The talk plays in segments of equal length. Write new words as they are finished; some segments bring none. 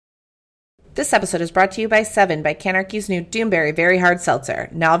This episode is brought to you by 7 by Canarchy's new Doomberry Very Hard Seltzer,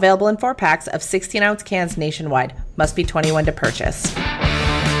 now available in 4-packs of 16-ounce cans nationwide. Must be 21 to purchase.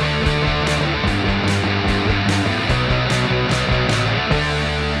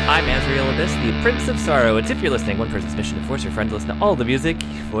 I'm Azrael Abyss, the Prince of Sorrow, and if you're listening, one person's mission to force your friend to listen to all the music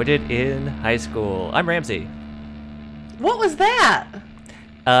you avoided in high school. I'm Ramsey. What was that?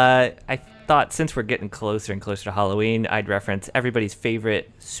 I thought since we're getting closer and closer to Halloween, I'd reference everybody's favorite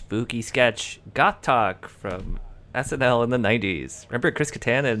spooky sketch, Goth Talk, from SNL in the 90s. Remember Chris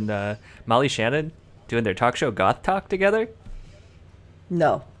Kattan and Molly Shannon doing their talk show Goth Talk together?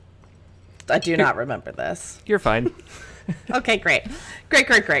 No. I do not remember this. You're fine. Okay, great.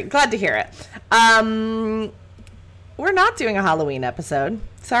 Great. Glad to hear it. We're not doing a Halloween episode.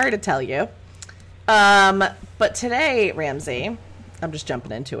 Sorry to tell you. But today, Ramsey, I'm just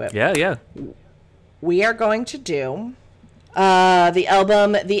jumping into it. Yeah. We are going to do the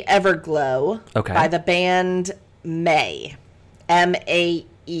album The Everglow by the band Mae.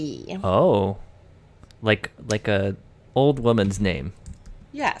 M-A-E. Oh. Like a old woman's name.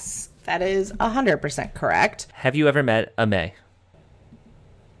 Yes, that is 100% correct. Have you ever met a Mae?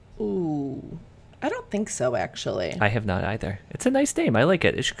 Ooh, I don't think so, actually. I have not either. It's a nice name. I like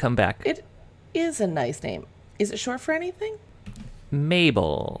it. It should come back. It is a nice name. Is it short for anything?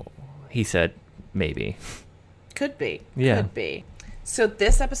 Mabel, he said. Maybe. Could be. Yeah. Could be. So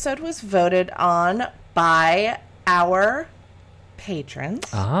this episode was voted on by our patrons.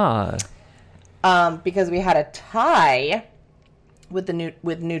 Because we had a tie with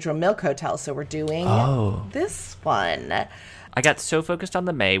Neutral Milk Hotel, so we're doing this one. I got so focused on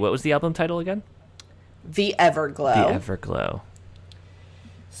the Mae. What was the album title again? The Everglow. The Everglow.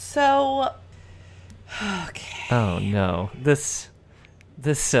 So, okay. Oh no, this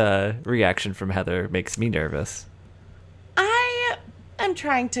reaction from Heather makes me nervous. I am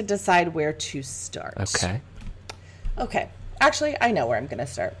trying to decide where to start. Okay. Actually, I know where I'm going to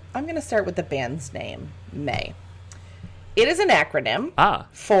start. I'm going to start with the band's name, Mae. It is an acronym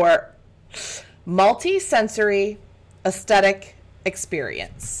for Multi-Sensory Aesthetic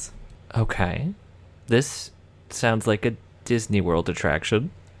Experience. Okay. This sounds like a Disney World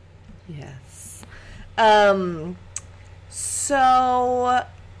attraction. Yes. Okay.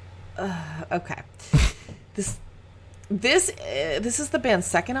 This is the band's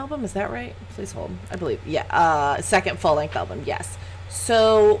second album, is that right? Please hold. I believe. Yeah. Second full-length album, yes.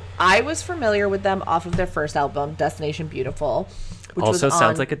 So I was familiar with them off of their first album, Destination Beautiful. Which also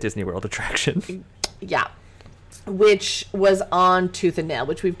sounds like a Disney World attraction. Yeah. Which was on Tooth and Nail,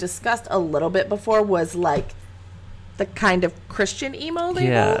 which we've discussed a little bit before, was like the kind of Christian emo label.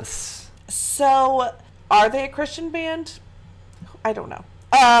 Yes. So are they a Christian band? I don't know.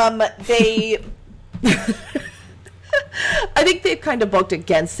 They... I think they've kind of bulked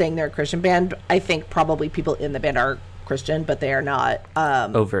against saying they're a Christian band. I think probably people in the band are Christian, but they are not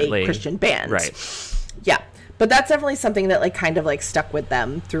overtly a Christian band. Right. Yeah. But that's definitely something that like kind of like stuck with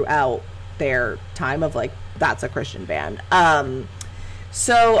them throughout their time of like, that's a Christian band.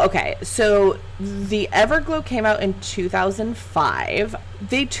 So the Everglow came out in 2005.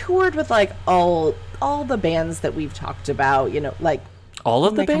 They toured with like all the bands that we've talked about, like all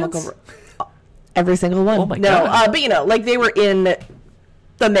of the bands? Every single one. Oh my God. But like they were in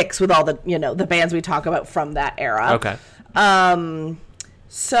the mix with all the, the bands we talk about from that era. Okay. The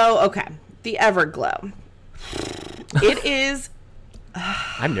Everglow. It is...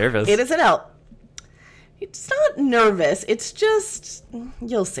 I'm nervous. It is an It's not nervous. It's just...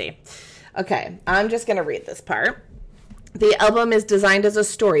 You'll see. Okay, I'm just going to read this part. The album is designed as a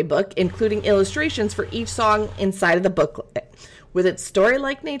storybook, including illustrations for each song inside of the booklet. With its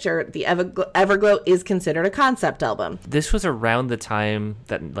story-like nature, the Everglow is considered a concept album. This was around the time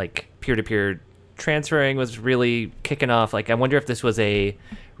that like peer-to-peer transferring was really kicking off. Like, I wonder if this was a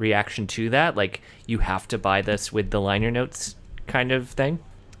reaction to that. Like, you have to buy this with the liner notes kind of thing.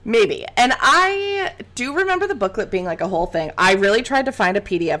 Maybe. And I do remember the booklet being like a whole thing. I really tried to find a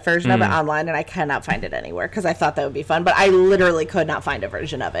PDF version of it online, and I cannot find it anywhere because I thought that would be fun. But I literally could not find a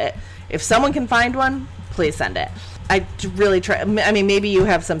version of it. If someone can find one, please send it. I really try. I mean, maybe you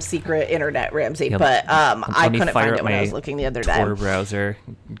have some secret internet, Ramsey, but I couldn't find it when I was looking the other day. Tor browser,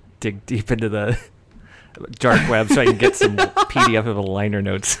 dig deep into the dark web so I can get some PDF of the liner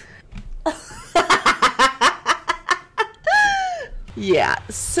notes. Yeah,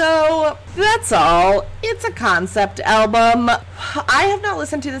 so that's all. It's a concept album. I have not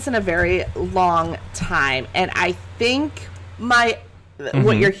listened to this in a very long time, and I think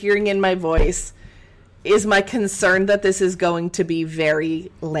what you're hearing in my voice is my concern that this is going to be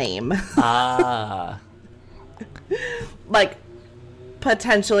very lame. Ah. Like,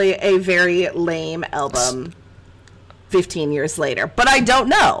 potentially a very lame album 15 years later, but I don't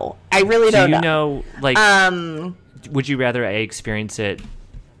know. I really don't know. Do you know, like, would you rather I experience it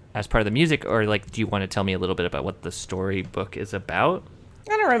as part of the music, or, like, do you want to tell me a little bit about what the storybook is about?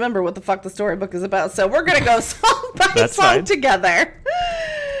 I don't remember what the fuck the storybook is about, so we're gonna go song by song fine. together.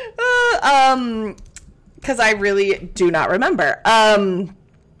 Because I really do not remember.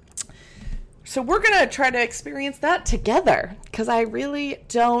 So we're gonna try to experience that together, because I really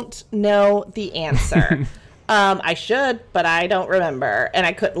don't know the answer. I should, but I don't remember, and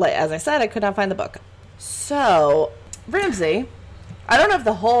I could, like, as I said, I could not find the book. So, Ramsey, I don't have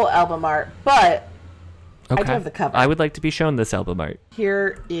the whole album art, but I do have the cover. I would like to be shown this album art.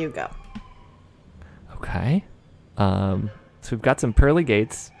 Here you go. Okay. So we've got some pearly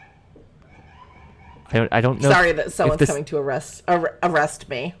gates. I don't know. Sorry that someone's coming to arrest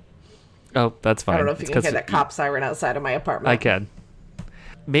me. Oh, that's fine. I don't know if you can hear that cop siren outside of my apartment. I can.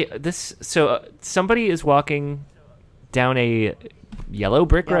 Somebody is walking down a yellow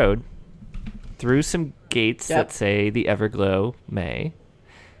brick road through some gates that say the Everglow May.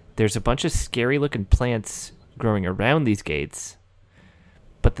 There's a bunch of scary looking plants growing around these gates,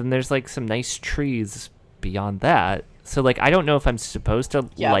 but then there's like some nice trees beyond that. So, like, I don't know if I'm supposed to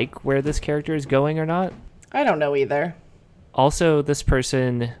like where this character is going or not. I don't know either. Also, this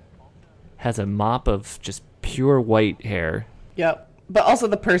person has a mop of just pure white hair. Yep. But also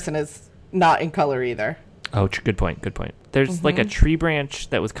the person is not in color either. Oh, good point. There's like a tree branch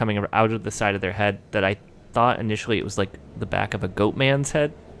that was coming out of the side of their head that I thought initially it was like the back of a goat man's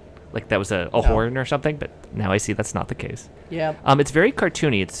head. Like that was a horn or something, but now I see that's not the case. Yeah. It's very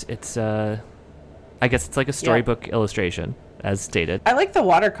cartoony. It's I guess it's like a storybook illustration, as stated. I like the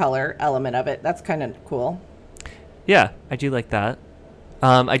watercolor element of it. That's kind of cool. Yeah, I do like that.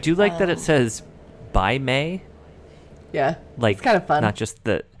 I do like that it says by May. Yeah. Like, it's kind of fun. Not just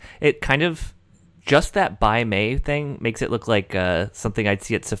just that by May thing makes it look like something I'd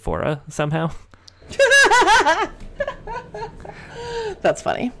see at Sephora somehow. That's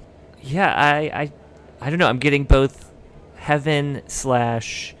funny. Yeah, I don't know. I'm getting both heaven /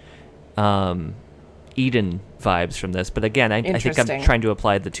 Eden vibes from this, but again, I think I'm trying to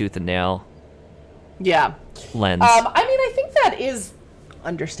apply the tooth and nail lens. I think that is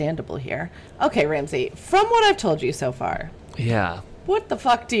understandable here. Okay, Ramsey, from what I've told you so far, what the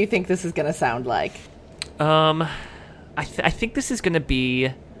fuck do you think this is going to sound like? I think this is going to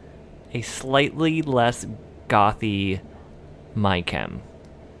be a slightly less gothy MyChem,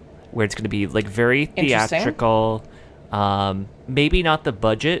 where it's going to be like very theatrical. Maybe not the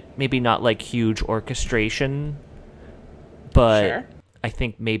budget, maybe not like huge orchestration, but I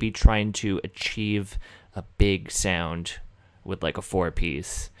think maybe trying to achieve a big sound with like a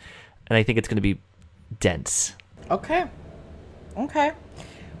 4-piece, and I think it's going to be dense. Okay.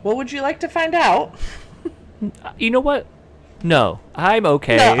 Well, would you like to find out? You know what? No, I'm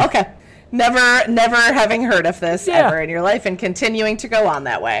okay. No, okay. Never having heard of this ever in your life and continuing to go on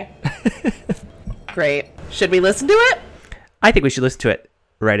that way. Great. Should we listen to it? I think we should listen to it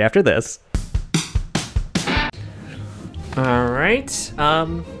right after this. All right.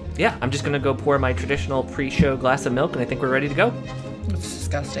 I'm just going to go pour my traditional pre-show glass of milk, and I think we're ready to go. It's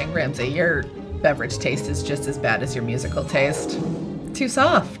disgusting. Ramsey, your beverage taste is just as bad as your musical taste. Too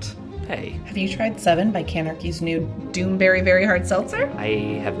soft. Hey. Have you tried 7 by Canarchy's new Doomberry Very Hard Seltzer? I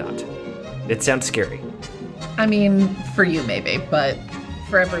have not. It sounds scary. I mean, for you maybe, but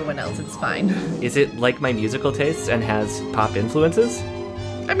for everyone else it's fine. Is it like my musical tastes and has pop influences?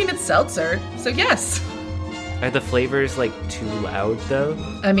 I mean, it's seltzer, so yes. Are the flavors, like, too loud, though?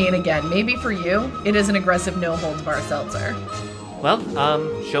 I mean, again, maybe for you, it is an aggressive no-holds-bar seltzer. Well,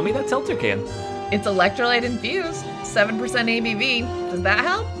 show me that seltzer can. It's electrolyte infused, 7% ABV. Does that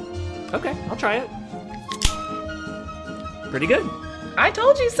help? Okay, I'll try it. Pretty good. I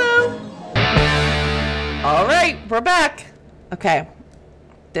told you so. All right, we're back. Okay,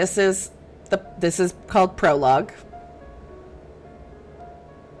 this is called Prologue.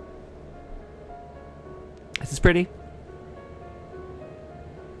 This is pretty.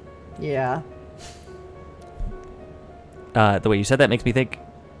 Yeah. The way you said that makes me think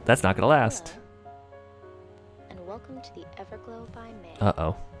that's not gonna last. And welcome to the Everglow by May.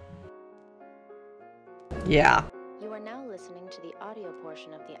 Uh-oh. Yeah. You are now listening to the audio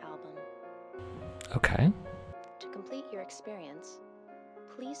portion of the album. Okay. To complete your experience,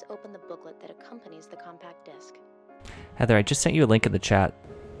 please open the booklet that accompanies the compact disc. Heather, I just sent you a link in the chat.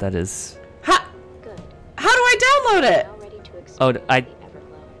 That is... Good. How do I download it? Now ready to experience Oh, the Everglow.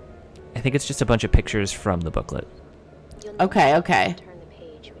 I think it's just a bunch of pictures from the booklet. You'll know Okay. to turn the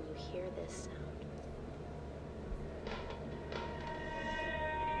page when you hear this sound.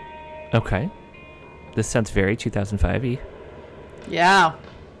 Okay. This sounds very 2005-y. Yeah,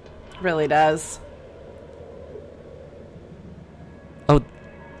 really does. Oh,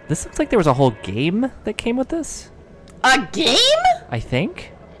 this looks like there was a whole game that came with this. A game? I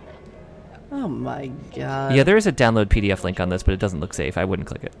think. Oh my god. Yeah, there is a download PDF link on this, but it doesn't look safe. I wouldn't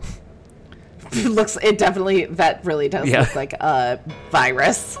click it. That really does Yeah. look like a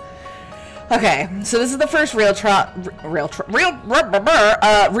virus. Okay, so this is the first real song.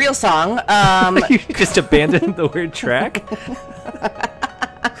 You just abandoned the word track.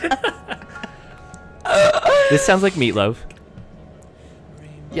 This sounds like Meatloaf.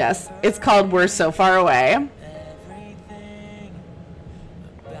 Yes, it's called "We're So Far Away."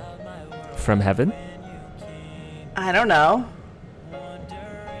 From Heaven. I don't know.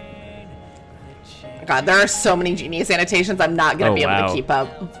 God, there are so many Genius annotations. I'm not gonna be able to keep up.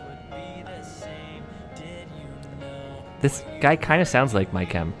 This guy kind of sounds like my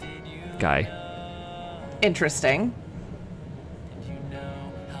chem guy. Interesting.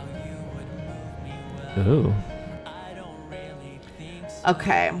 Ooh.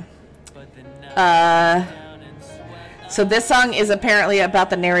 Okay. So this song is apparently about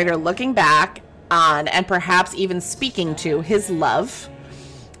the narrator looking back on and perhaps even speaking to his love.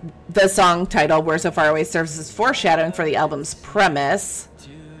 The song title, "We're So Far Away," serves as foreshadowing for the album's premise.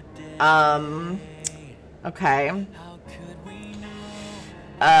 Okay.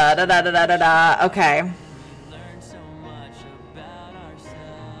 Okay.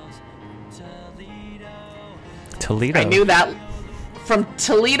 Toledo. I knew that from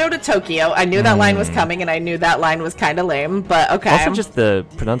Toledo to Tokyo. I knew that line was coming, and I knew that line was kind of lame, but okay. Also, just the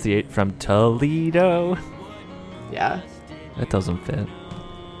pronunciate from Toledo. Yeah. That doesn't fit.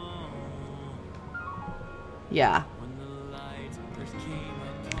 Yeah.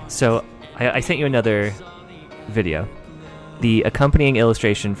 So, I sent you another video. The accompanying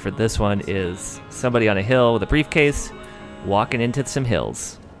illustration for this one is somebody on a hill with a briefcase walking into some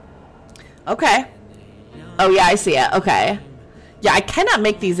hills. Okay. Oh, yeah, I see it. Okay. Yeah, I cannot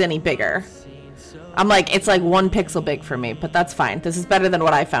make these any bigger. I'm like, it's like 1 pixel big for me, but that's fine. This is better than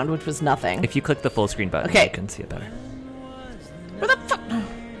what I found, which was nothing. If you click the full screen button, Okay. you can see it better. Where the fuck?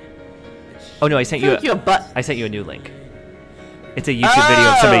 Oh no, I sent you I sent you a new link. It's a YouTube video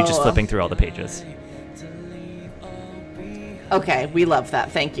of somebody just flipping through all the pages. Okay, we love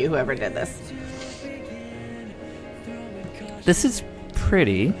that. Thank you, whoever did this. This is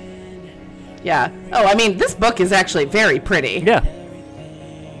pretty. Yeah. Oh, I mean, this book is actually very pretty. Yeah.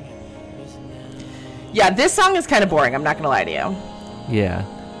 Yeah, this song is kind of boring. I'm not going to lie to you. Yeah.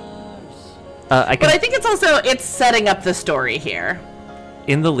 But I think it's setting up the story here.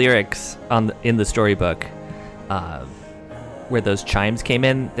 In the lyrics in the storybook, where those chimes came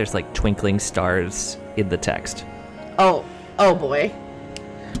in, there's like twinkling stars in the text. Oh boy.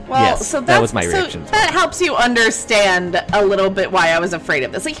 Well, Yes, so that was my reaction. So that helps you understand a little bit why I was afraid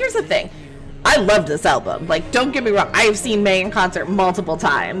of this. Like, here's the thing. I love this album. Like, don't get me wrong. I have seen May in concert multiple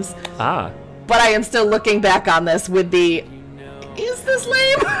times. Ah. But I am still looking back on this with the, is this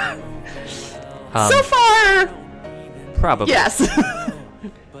lame? So far, Probably. yes.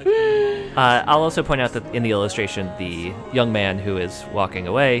 I'll also point out that in the illustration, the young man who is walking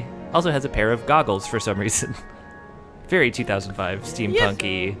away also has a pair of goggles for some reason. Very 2005,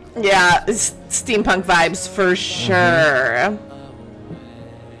 steampunky. Yeah, steampunk vibes for sure.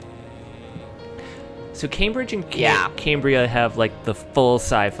 So Cambridge and Yeah. Cambria have like the full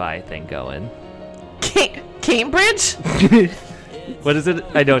sci-fi thing going. Cambridge? What is it?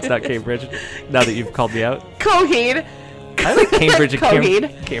 I know it's not Cambridge. Now that you've called me out, Coheed. I like Cambridge and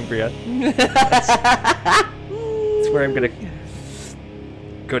Coheed. Cambria. It's where I'm gonna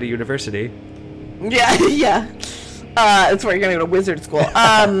go to university. Yeah, yeah. That's where you're gonna go to wizard school.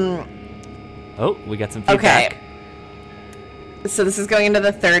 Oh, we got some feedback. Okay. So this is going into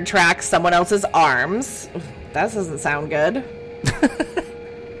the third track, Someone Else's Arms. That doesn't sound good.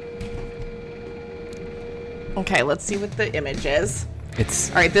 Okay, let's see what the image is. It's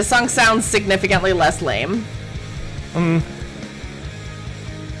All right, this song sounds significantly less lame.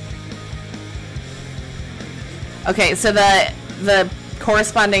 Okay, so the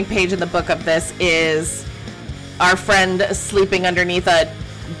corresponding page in the book of this is our friend sleeping underneath a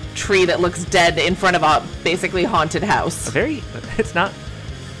tree that looks dead in front of a basically haunted house. it's not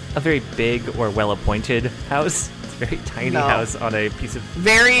a very big or well-appointed house. It's a very tiny No. house on a piece of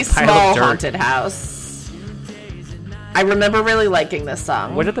Very a pile small of dirt. haunted house. I remember really liking this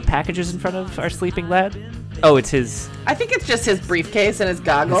song. What are the packages in front of our sleeping lad? Oh, it's his I think it's just his briefcase and his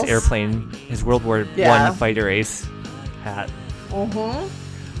goggles. airplane, his World War Yeah. I fighter ace hat. Mm-hmm.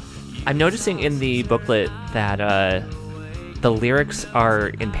 I'm noticing in the booklet that the lyrics are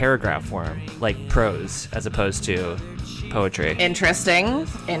in paragraph form, like prose, as opposed to poetry. Interesting.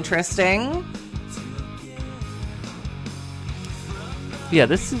 Yeah,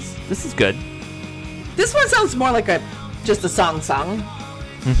 this is good. This one sounds more like just a song.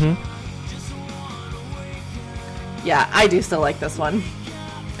 Mm-hmm. Yeah, I do still like this one.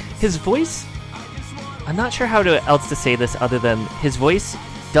 His voice, I'm not sure how else to say this other than his voice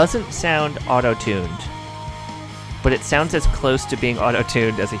doesn't sound auto-tuned, but it sounds as close to being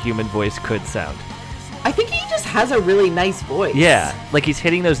auto-tuned as a human voice could sound. I think he just has a really nice voice. Yeah, like he's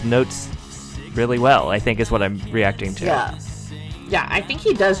hitting those notes really well, I think is what I'm reacting to. Yeah. Yeah, I think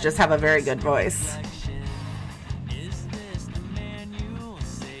he does just have a very good voice.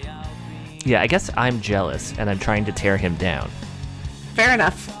 Yeah, I guess I'm jealous and I'm trying to tear him down. Fair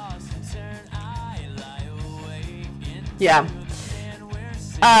enough. Yeah.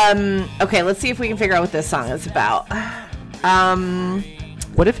 Okay, let's see if we can figure out what this song is about.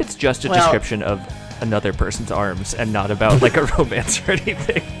 What if it's just a description of another person's arms and not about like a romance or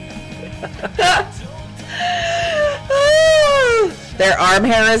anything? Their arm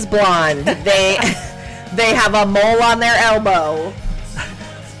hair is blonde. They have a mole on their elbow.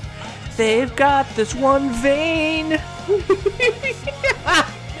 They've got this one vein.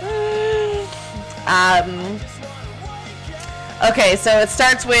 Okay, so it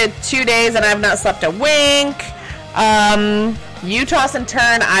starts with 2 days and I've not slept a wink. You toss and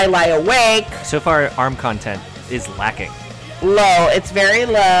turn, I lie awake. So far, arm content is lacking. Low. It's very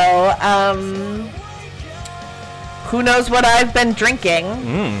low. Who knows what I've been drinking?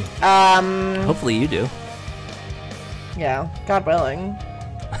 Hopefully you do. Yeah, God willing.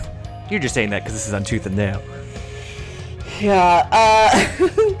 You're just saying that because this is on Tooth and Nail. Yeah.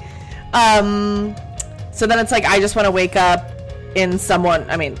 So then it's like I just want to wake up in someone.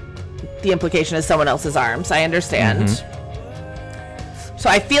 I mean, the implication is someone else's arms. I understand. Mm-hmm. So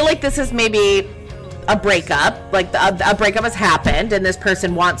I feel like this is maybe a breakup. Like a breakup has happened, and this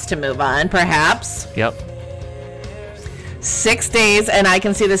person wants to move on. Perhaps. Yep. 6 days, and I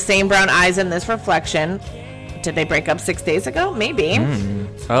can see the same brown eyes in this reflection. Did they break up 6 days ago? Maybe.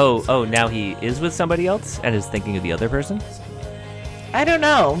 Oh, now he is with somebody else and is thinking of the other person? I don't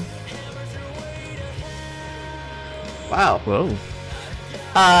know. Wow. Whoa.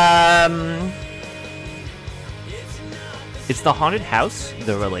 It's the haunted house,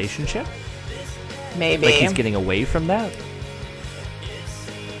 the relationship? Maybe. Like he's getting away from that?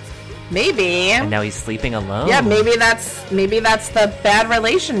 Maybe. And now he's sleeping alone? Yeah, maybe that's the bad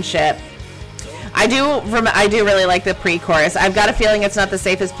relationship. I do really like the pre-chorus. I've got a feeling it's not the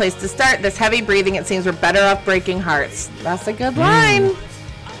safest place to start. This heavy breathing, it seems we're better off breaking hearts. That's a good line.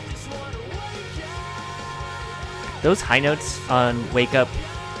 Those high notes on Wake Up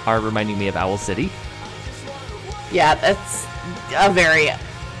are reminding me of Owl City. Yeah, that's a very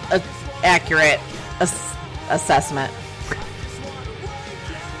accurate assessment.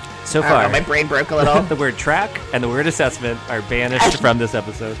 So I don't far, know, my brain broke a little. the word track and the word assessment are banished from this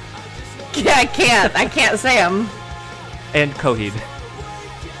episode. Yeah, I can't say them. And Coheed.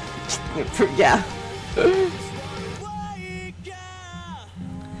 Yeah.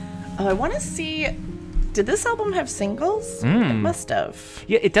 Oh, I want to see. Did this album have singles? It must have.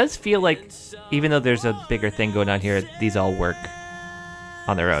 Yeah, it does feel like, even though there's a bigger thing going on here, these all work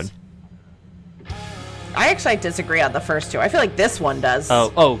on their own. I disagree on the first two. I feel like this one does.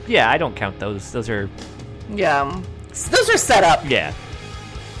 Oh, yeah, I don't count those. Those are... Yeah. Those are set up. Yeah.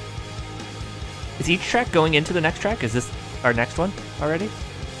 Is each track going into the next track? Is this our next one already?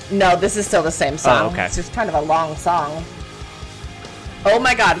 No, this is still the same song. Oh, okay. It's just kind of a long song. Oh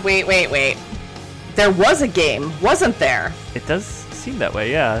my god, wait. There was a game, wasn't there? It does seem that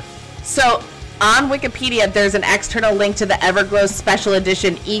way, yeah. So, on Wikipedia, there's an external link to the Everglow Special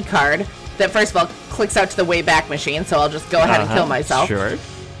Edition e-card that, first of all, clicks out to the Wayback Machine, so I'll just go ahead and kill myself. Sure.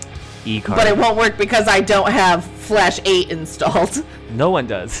 E-card. But it won't work because I don't have Flash 8 installed. No one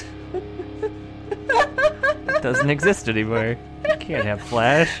does. It doesn't exist anymore. You can't have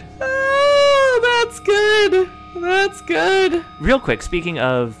Flash. Oh, that's good. Real quick, speaking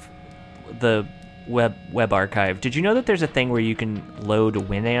of the web archive, did you know that there's a thing where you can load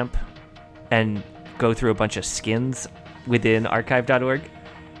Winamp and go through a bunch of skins within archive.org?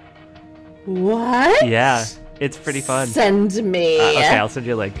 What? Yeah, it's pretty fun. Send me. Okay, I'll send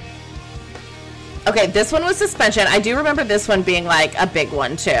you a link. Okay, this one was suspension. I do remember this one being like a big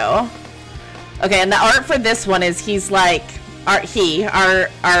one too. Okay, and the art for this one is he's like our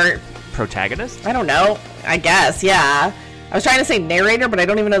protagonist? I don't know. I guess, yeah. I was trying to say narrator, but I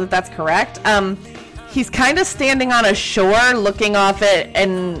don't even know that that's correct. He's kind of standing on a shore looking off it,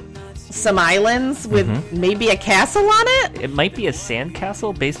 and some islands with maybe a castle on it. It might be a sand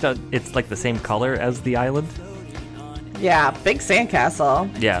castle based on it's like the same color as the island. Yeah, big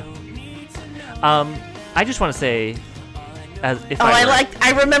sandcastle. Yeah. I just want to say,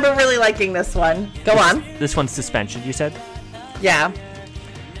 I remember really liking this one. Go on. This one's Suspension, you said? Yeah.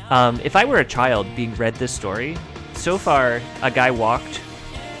 If I were a child being read this story, so far a guy walked,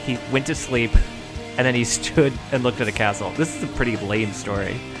 he went to sleep, and then he stood and looked at a castle. This is a pretty lame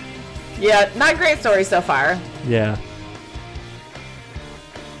story. Yeah, not a great story so far. Yeah.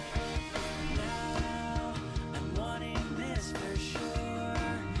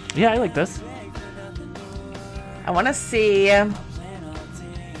 Yeah, I like this. I want to see Wow,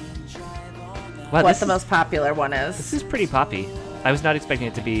 what the most popular one This is. is pretty poppy. I was not expecting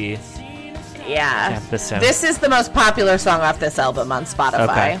it to be. Yeah. this sound. This is the most popular song off this album on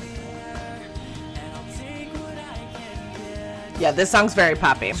Spotify. Okay. Yeah, this song's very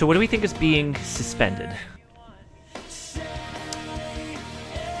poppy. So what do we think is being suspended?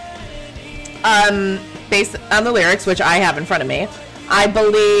 Based on the lyrics, which I have in front of me, I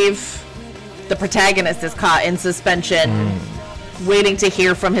believe the protagonist is caught in suspension, waiting to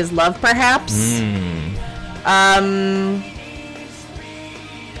hear from his love, perhaps.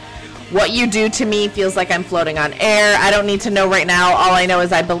 What you do to me feels like I'm floating on air. I don't need to know right now. All I know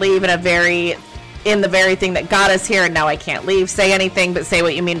is I believe in the very thing that got us here, and now I can't leave. Say anything, but say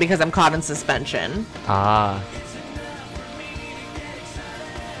what you mean because I'm caught in suspension. Ah.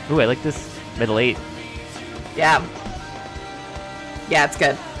 Ooh, I like this middle eight. Yeah. Yeah, it's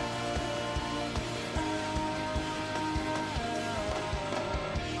good.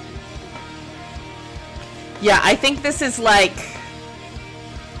 Yeah, I think this is like,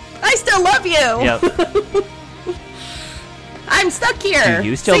 I still love you. Yep. I'm stuck here. Do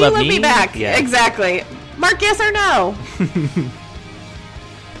you still Say love you love me? me back. Yeah. Exactly. Mark, yes or no?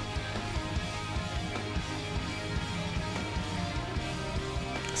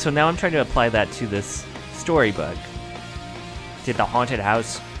 So now I'm trying to apply that to this storybook. Did the haunted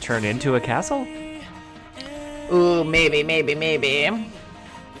house turn into a castle? Ooh, maybe.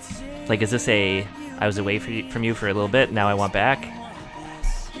 Like, is this I was away from you for a little bit, now I want back?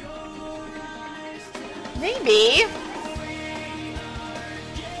 Maybe.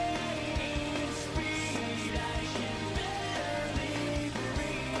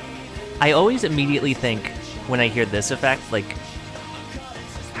 I always immediately think, when I hear this effect, like,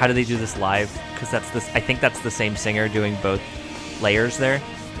 how do they do this live? Because I think that's the same singer doing both layers there.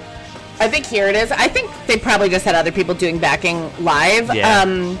 I think here it is. I think they probably just had other people doing backing live.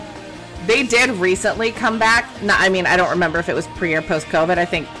 Yeah. They did recently come back. I don't remember if it was pre or post COVID. I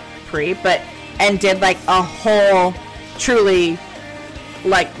think pre, and did like a whole truly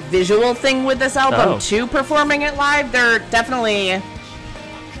like visual thing with this album too, performing it live. They're definitely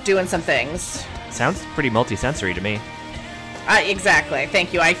doing some things. Sounds pretty multi-sensory to me. Exactly.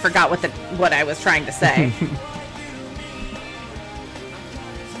 Thank you. I forgot what I was trying to say.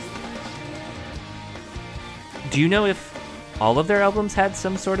 Do you know if all of their albums had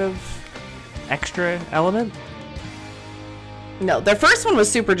some sort of extra element? No, their first one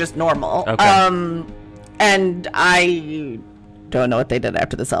was super just normal. Okay. And I don't know what they did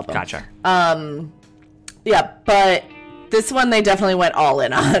after this album. Gotcha. Yeah, but this one they definitely went all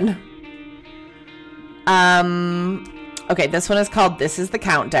in on. Okay, this one is called This Is the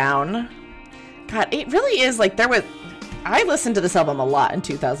Countdown. God, it really is like I listened to this album a lot in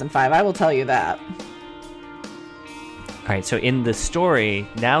 2005, I will tell you that. All right, so in the story,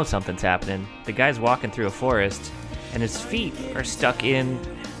 now something's happening. The guy's walking through a forest, and his feet are stuck in,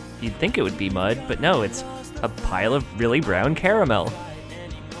 you'd think it would be mud, but no, it's a pile of really brown caramel.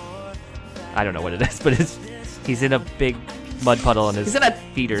 I don't know what it is, but he's in a big mud puddle, and his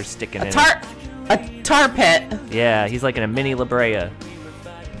feet are sticking in it. A tar pit. Yeah, he's like in a mini La Brea.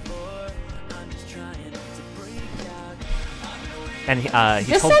 And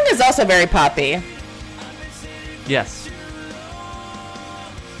this song is also very poppy. Yes.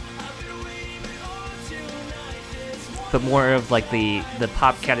 But more of like the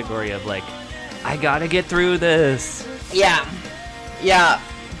pop category of like, I gotta get through this. Yeah.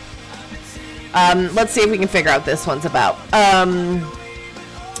 Let's see if we can figure out what this one's about.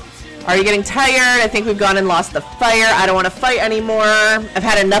 Are you getting tired? I think we've gone and lost the fire. I don't want to fight anymore. I've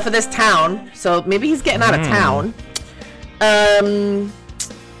had enough of this town. So maybe he's getting out of town. I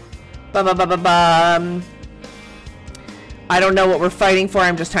don't know what we're fighting for.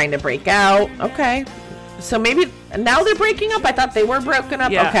 I'm just trying to break out. Okay. So maybe now they're breaking up? I thought they were broken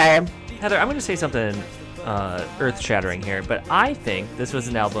up. Yeah. Okay. Heather, I'm going to say something earth-shattering here, but I think this was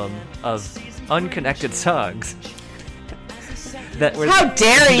an album of unconnected songs. How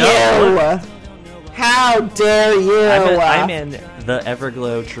dare you? How dare you? I'm in the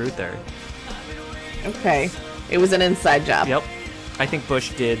Everglow truther. Okay. It was an inside job. Yep. I think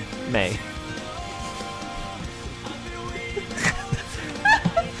Bush did May.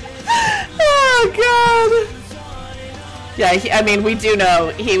 Oh, God. Yeah, I mean, we do know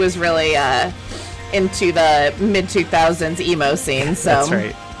he was really into the mid-2000s emo scene, so... That's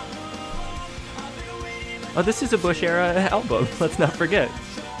right. Oh, this is a Bush era album. Let's not forget.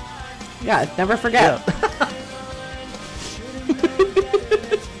 Yeah, never forget. Yeah.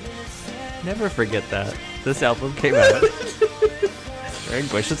 Never forget that. This album came out during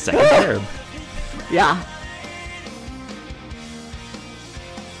Bush's second term. Yeah.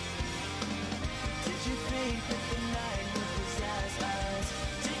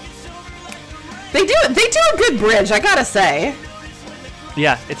 They do a good bridge, I gotta say.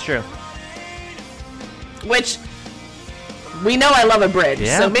 Yeah, it's true. Which, we know I love a bridge,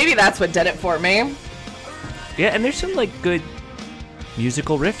 Yeah. so maybe that's what did it for me. Yeah, and there's some, like, good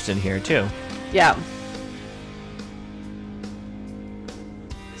musical riffs in here, too. Yeah.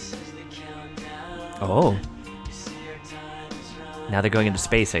 Oh. Now they're going into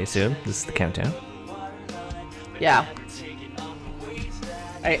space, I assume. This is the countdown. Yeah.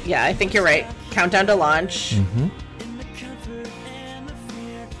 I think you're right. Countdown to launch. Mm-hmm.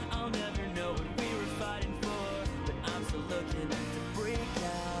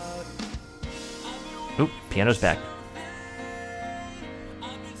 Oop, piano's back.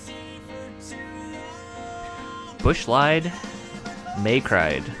 Bush lied, May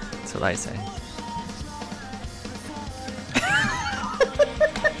cried. That's what I say.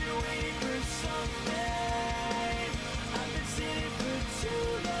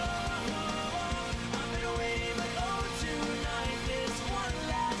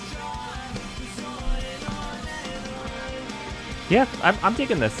 Yeah, I'm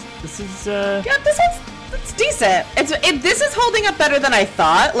digging this. This is Yeah, it's decent. This is holding up better than I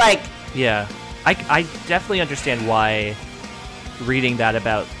thought. Like, yeah. I definitely understand why reading that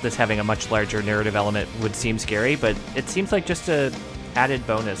about this having a much larger narrative element would seem scary, but it seems like just a added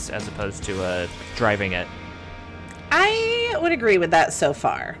bonus as opposed to driving it. I would agree with that so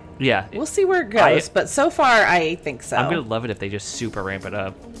far. Yeah. We'll see where it goes, but so far I think so. I'm going to love it if they just super ramp it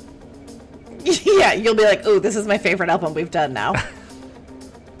up. Yeah, you'll be like, ooh, this is my favorite album we've done now.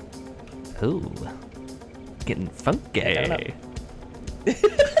 Ooh. Getting funky. I don't know.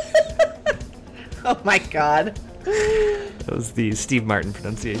 Oh my God. That was the Steve Martin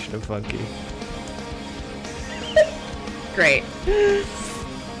pronunciation of funky. Great.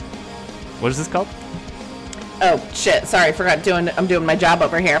 What is this called? Oh shit, sorry, I'm doing my job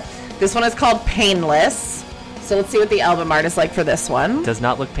over here. This one is called Painless. So let's see what the album art is like for this one. Does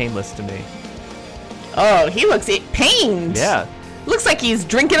not look painless to me. Oh, he looks pained. Yeah. Looks like he's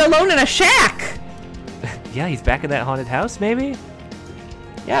drinking alone in a shack. Yeah, he's back in that haunted house, maybe?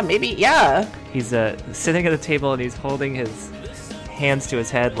 Yeah, maybe, yeah. He's sitting at a table and he's holding his hands to his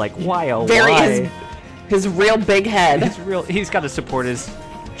head like, why, oh, why? His real big head. He's got to support his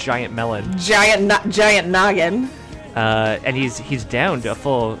giant melon. Giant noggin. And he's downed a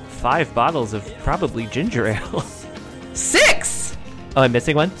full 5 bottles of probably ginger ale. 6! Oh, I'm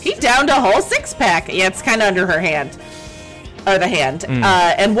missing one? He downed a whole 6-pack. Yeah, it's kind of under her hand. Or the hand.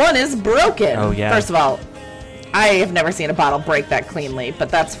 And one is broken. Oh, yeah. First of all, I have never seen a bottle break that cleanly, but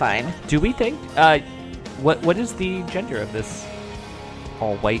that's fine. Do we think? What is the gender of this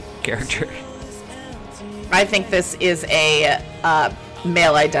all-white character? I think this is a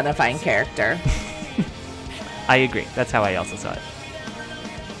male-identifying character. I agree. That's how I also saw it.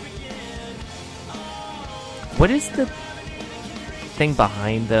 What is the thing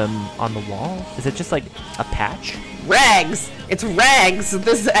behind them on the wall? Is it just like a patch? Rags. It's rags.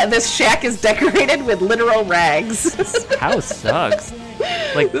 This shack is decorated with literal rags. This house sucks.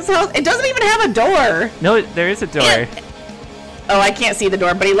 Like this house, it doesn't even have a door. No, there is a door. Oh, I can't see the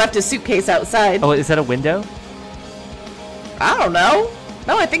door, but he left his suitcase outside. Oh, is that a window? I don't know.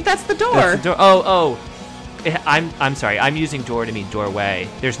 No, I think that's the door. That's the door. Oh. I'm sorry. I'm using door to mean doorway.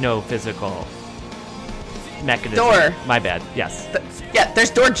 There's no physical mechanism. Door. My bad. Yes. Yeah, there's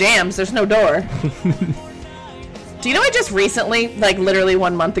door jams. There's no door. Do you know I just recently, like literally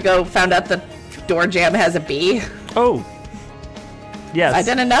 1 month ago, found out the door jam has a B? Oh. Yes. I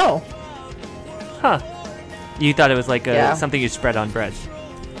didn't know. Huh. You thought it was like Yeah. something you spread on bread.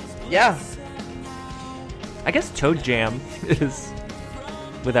 Yeah. I guess toad jam is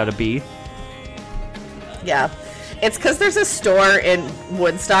without a B. Yeah. It's because there's a store in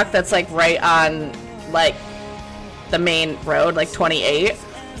Woodstock that's like right on like the main road, like 28.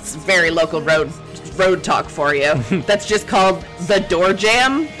 It's a very local road road talk for you. That's just called The Door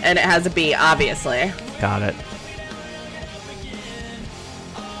Jam, and it has a B, obviously. Got it.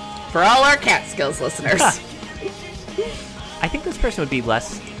 For all our Catskills listeners. I think this person would be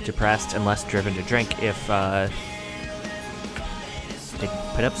less depressed and less driven to drink if they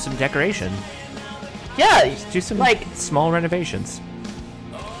put up some decoration. Yeah, Do some like, small renovations.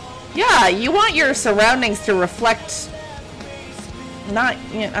 yeah, you want your surroundings to reflect not,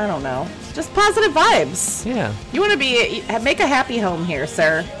 I don't know, just positive vibes. Yeah. You want to make a happy home here,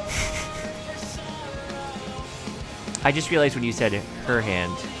 sir. I just realized when you said her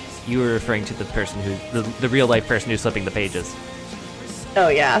hand, you were referring to the person the real life person who's flipping the pages. Oh,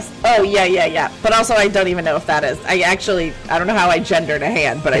 yes. Oh, yeah. But also, I don't even know if that is. I don't know how I gendered a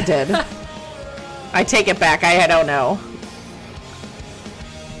hand, but I did. I take it back. I don't know.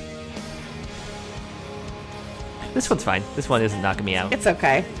 This one's fine. This one isn't knocking me out. It's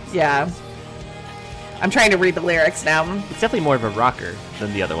okay. Yeah. I'm trying to read the lyrics now. It's definitely more of a rocker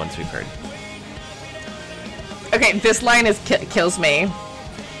than the other ones we've heard. Okay, this line kills me.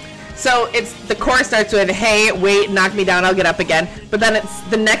 So the chorus starts with, "Hey, wait, knock me down, I'll get up again." But then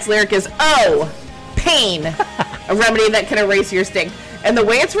the next lyric is, "Oh, pain, a remedy that can erase your sting." And the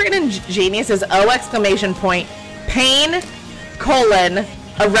way it's written in Genius is O exclamation point, pain, colon,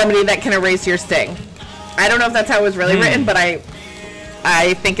 a remedy that can erase your sting. I don't know if that's how it was really written, but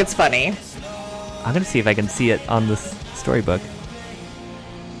I think it's funny. I'm going to see if I can see it on this storybook.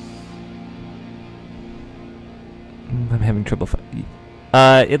 I'm having trouble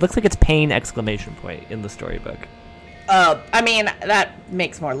it looks like it's pain exclamation point in the storybook. I mean, that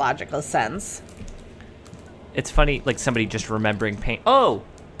makes more logical sense. It's funny, like somebody just remembering pain. Oh,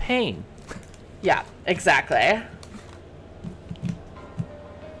 pain. Yeah, exactly.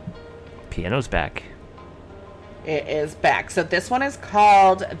 Piano's back. It is back. So this one is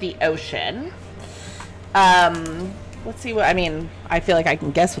called The Ocean. Let's see what, I feel like I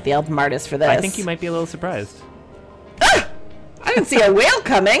can guess what the album art is for this. I think you might be a little surprised. I didn't see a whale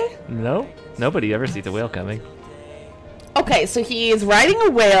coming. No, nobody ever sees a whale coming. Okay, so he's riding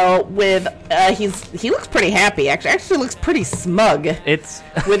a whale with, he looks pretty happy, actually looks pretty smug. It's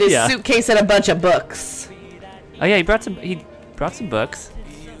with his yeah. suitcase and a bunch of books. Oh yeah, he brought some books.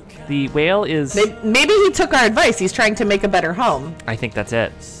 The whale is... Maybe he took our advice. He's trying to make a better home. I think that's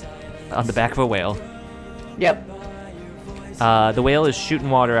it. On the back of a whale. Yep. The whale is shooting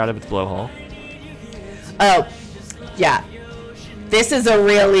water out of its blowhole. Oh, yeah. This is a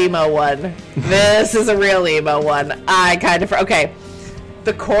real emo one. I kind of... Okay.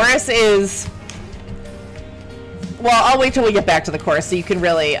 The chorus is... Well, I'll wait till we get back to the chorus so you can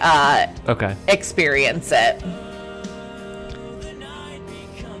really okay. experience it.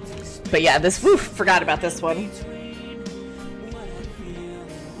 But yeah, forgot about this one.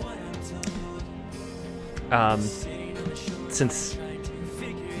 Since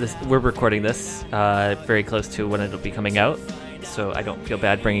we're recording this very close to when it'll be coming out, so I don't feel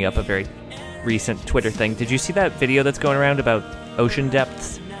bad bringing up a very recent Twitter thing. Did you see that video that's going around about ocean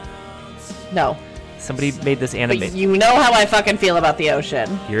depths? No. Somebody made this animation. But you know how I fucking feel about the ocean.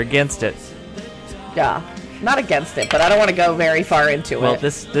 You're against it. Yeah. Not against it, but I don't want to go very far into it. Well,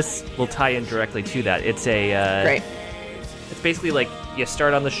 this will tie in directly to that. It's a... Great. It's basically like you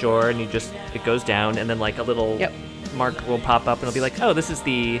start on the shore and it goes down, and then like a little mark will pop up and it'll be like, oh, this is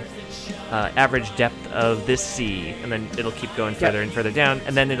the average depth of this sea, and then it'll keep going further and further down,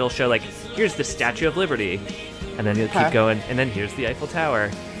 and then it'll show like, here's the Statue of Liberty, and then it'll keep going, and then here's the Eiffel Tower,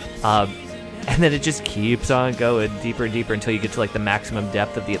 and then it just keeps on going deeper and deeper until you get to like the maximum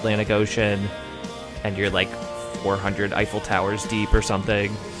depth of the Atlantic Ocean, and you're like 400 Eiffel Towers deep or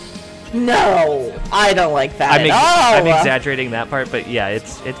something. No, I don't like that at all. I'm exaggerating that part, but yeah,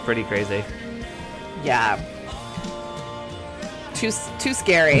 it's pretty crazy. Yeah. Too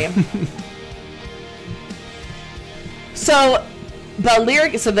scary. So the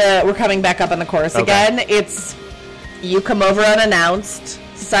lyric, we're coming back up on the chorus again. It's, you come over unannounced,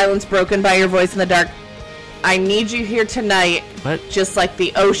 silence broken by your voice in the dark. I need you here tonight. What? Just like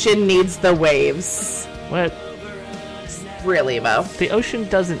the ocean needs the waves. What? Really, Mo. The ocean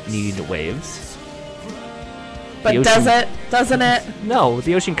doesn't need waves. But doesn't it? No,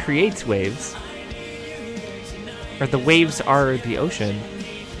 the ocean creates waves. Or the waves are the ocean.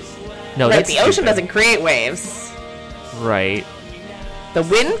 No, right, that's the ocean stupid. doesn't create waves. Right. The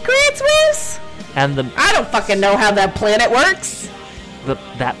wind creates waves? And I don't fucking know how that planet works.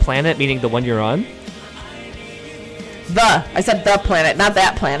 That planet, meaning the one you're on? I said the planet, not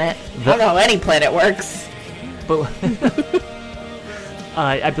that planet. I don't know how any planet works. But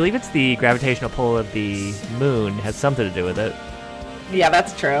I believe it's the gravitational pull of the moon has something to do with it. Yeah,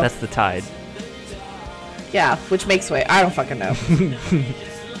 that's true. That's the tide. Yeah, which makes way. I don't fucking know.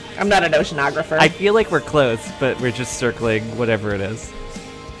 I'm not an oceanographer. I feel like we're close, but we're just circling whatever it is.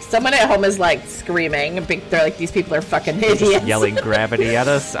 Someone at home is like screaming. They're like, these people are fucking idiots. Just yelling gravity at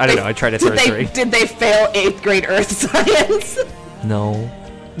us. I don't know. I tried to throw three. Did they fail 8th grade earth science? No.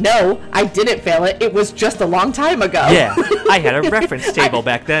 No, I didn't fail it. It was just a long time ago. Yeah, I had a reference table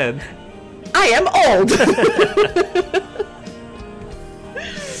back then. I am old.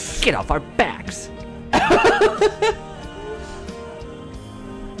 Get off our backs.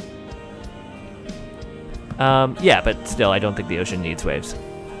 Yeah, but still, I don't think the ocean needs waves.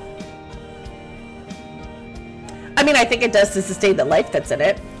 I mean, I think it does to sustain the life that's in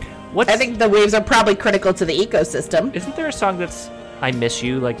it. I think the waves are probably critical to the ecosystem. Isn't there a song that's I Miss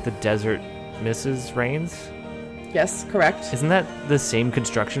You like the desert misses rains? Yes, correct. Isn't that the same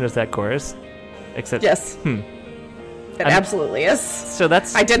construction as that chorus? Except yes. It absolutely is. So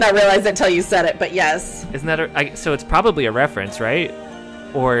that's... I did not realize it till you said it, but yes. Isn't that so it's probably a reference, right?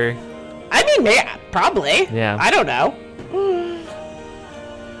 Or... I mean, yeah, probably. Yeah. I don't know.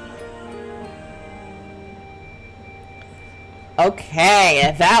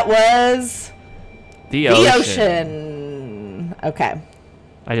 Okay, that was... The ocean. Okay.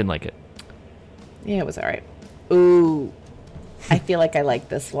 I didn't like it. Yeah, it was alright. Ooh. I feel like I like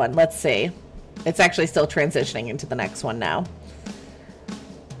this one. Let's see. It's actually still transitioning into the next one now.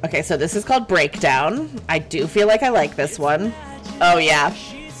 Okay, so this is called Breakdown. I do feel like I like this one. Oh, yeah.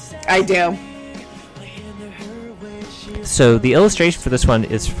 I do. So the illustration for this one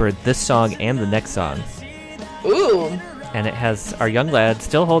is for this song and the next song. Ooh. And it has our young lad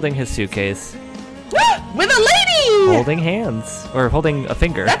still holding his suitcase. With a lady! Holding hands. Or holding a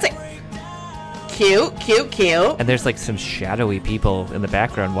finger. That's it. Cute, cute, cute. And there's like some shadowy people in the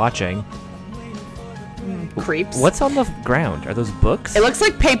background watching. Creeps. What's on the ground? Are those books? It looks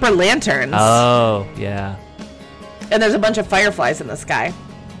like paper lanterns. Oh, yeah. And there's a bunch of fireflies in the sky.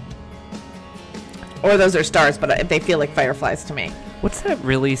 Or those are stars, but they feel like fireflies to me. What's that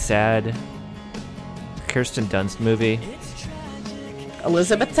really sad Kirsten Dunst movie?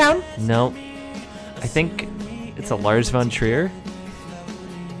 Elizabethtown? No. I think it's a Lars von Trier.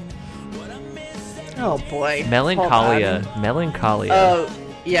 Oh, boy. Melancholia. Melancholia. Oh,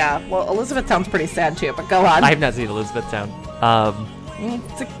 yeah. Well, Elizabethtown's pretty sad, too, but go on. I have not seen Elizabethtown.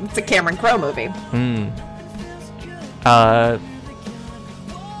 It's a Cameron Crowe movie.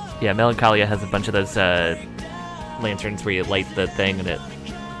 Yeah, Melancholia has a bunch of those lanterns where you light the thing and it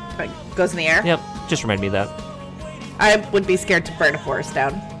goes in the air? Yep, just remind me of that. I would be scared to burn a forest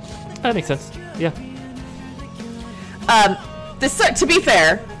down. That makes sense. Yeah. To be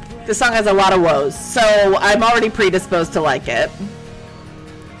fair, this song has a lot of woes, so I'm already predisposed to like it.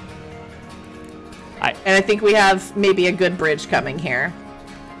 And I think we have maybe a good bridge coming here.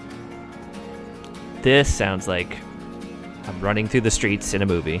 This sounds like I'm running through the streets in a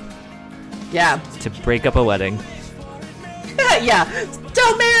movie. Yeah. To break up a wedding. Yeah.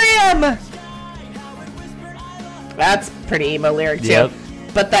 Don't marry him! That's pretty emo lyric, too. Yep.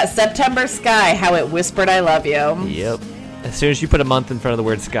 But that September sky, how it whispered I love you. Yep. As soon as you put a month in front of the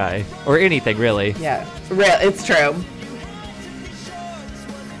word sky. Or anything, really. Yeah. It's true.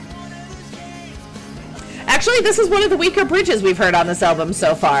 Actually, this is one of the weaker bridges we've heard on this album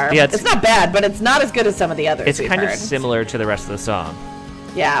so far. Yeah, it's not bad, but it's not as good as some of the others It's kind of similar to the rest of the song.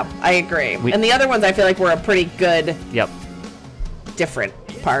 Yeah, I agree. And the other ones I feel like were a pretty good... Yep. Different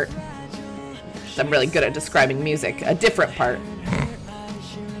part. I'm really good at describing music. A different part.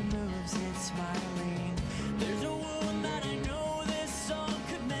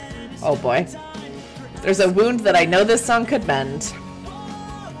 Oh boy. There's a wound that I know this song could mend.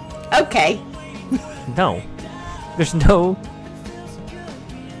 Okay. No. There's no...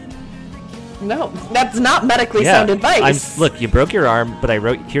 No, that's not medically sound advice. Look, you broke your arm, but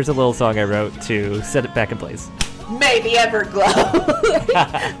here's a little song I wrote to set it back in place. May the Everglow.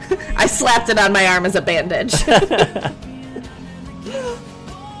 I slapped it on my arm as a bandage.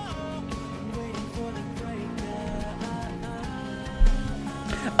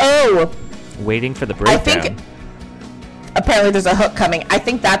 Oh. Waiting for the breakdown. I think apparently there's a hook coming. I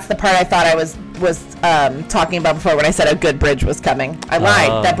think that's the part I thought I was talking about before when I said a good bridge was coming. I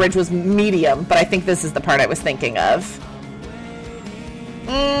lied. That bridge was medium, but I think this is the part I was thinking of.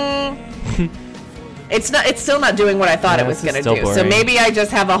 It's still not doing what I thought it was going to do. Boring. So maybe I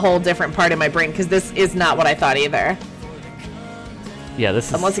just have a whole different part in my brain because this is not what I thought either. Yeah, this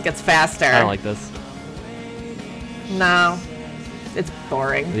is... Unless it gets faster. I don't like this. No. It's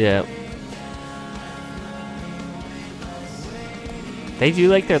boring. Yeah. They do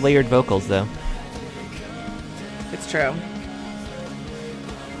like their layered vocals, though. It's true.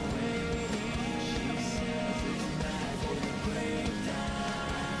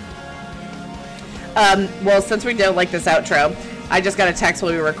 Well, since we don't like this outro, I just got a text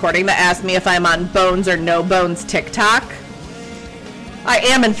while we were recording that asked me if I'm on Bones or No Bones TikTok. I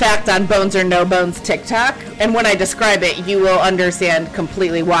am, in fact, on Bones or No Bones TikTok, and when I describe it, you will understand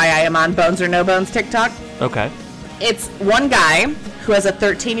completely why I am on Bones or No Bones TikTok. Okay. It's one guy who has a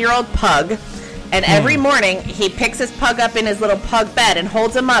 13-year-old pug, and every morning he picks his pug up in his little pug bed and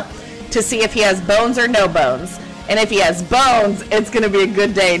holds him up to see if he has bones or no bones. And if he has bones, it's going to be a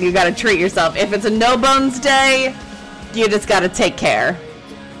good day and you got to treat yourself. If it's a no bones day, you just got to take care.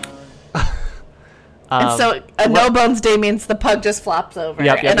 And so a no bones day means the pug just flops over.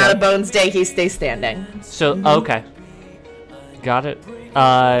 And on a bones day, he stays standing. So, okay. Got it.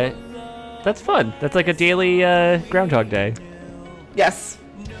 That's fun. That's like a daily Groundhog Day. Yes.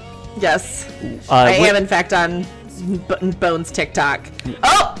 Yes. I am, in fact, on Bones TikTok.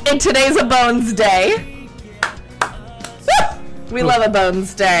 Oh, and today's a Bones Day. We love a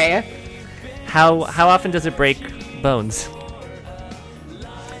Bones Day. How often does it break bones?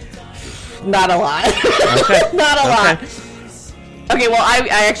 Not a lot. Okay. Not a lot. Okay, well,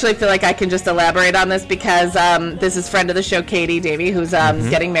 I actually feel like I can just elaborate on this because this is friend of the show, Katie Davey, who's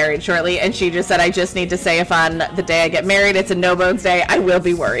getting married shortly, and she just said, I just need to say if on the day I get married it's a no bones day, I will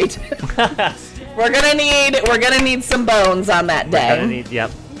be worried. We're gonna need some bones on that day.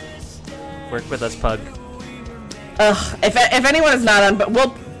 Yep. Work with us, pug. Ugh, if anyone is not on,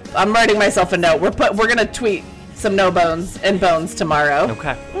 I'm writing myself a note. We're gonna tweet some no bones and bones tomorrow.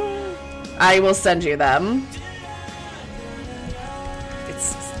 Okay. I will send you them.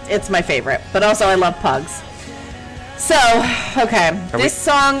 It's my favorite, but also I love pugs. So, okay, this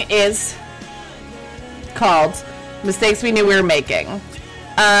song is called "Mistakes We Knew We Were Making."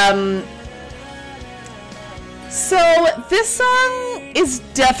 So this song is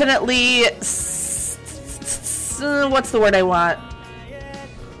definitely what's the word I want?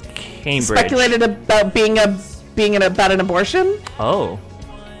 Cambridge. Speculated about being about an abortion. Oh.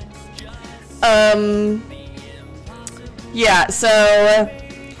 Yeah, so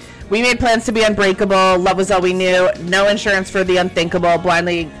we made plans to be unbreakable. Love was all we knew. No insurance for the unthinkable.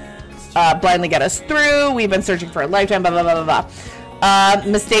 Blindly get us through. We've been searching for a lifetime. Blah blah blah blah blah.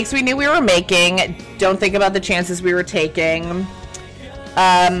 Mistakes we knew we were making. Don't think about the chances we were taking.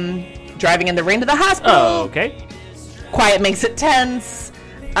 Driving in the rain to the hospital. Oh, okay. Quiet makes it tense.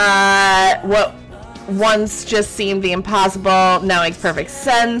 What once just seemed the impossible now makes perfect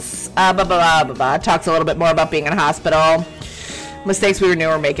sense. Blah, blah, blah, blah, blah. Talks a little bit more about being in a hospital. Mistakes we knew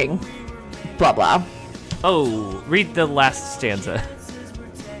we were making. Blah, blah. Oh, read the last stanza.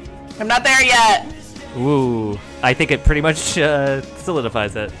 I'm not there yet. Ooh, I think it pretty much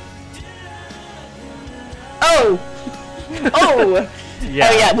solidifies it. Oh! Oh! Yeah.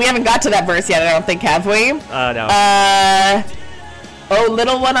 Oh, yeah, we haven't got to that verse yet, I don't think, have we? No. Oh,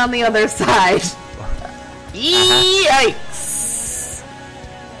 little one on the other side. Yikes.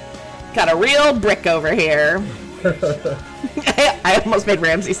 Got a real brick over here. I almost made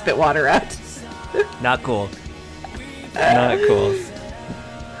Ramsey spit water out. Not cool. Not cool.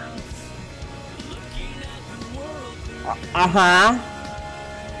 Uh-huh.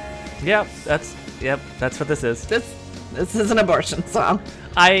 Yep, that's what this is. This is an abortion song.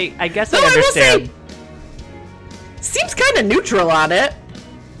 I guess I understand. Seems kind of neutral on it.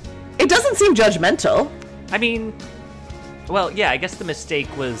 It doesn't seem judgmental. I mean, well, yeah, I guess the mistake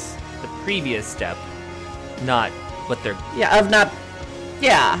was the previous step, not what they're... Yeah.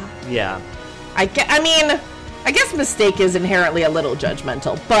 Yeah. I guess mistake is inherently a little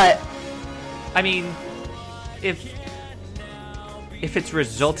judgmental, but... I mean, if it's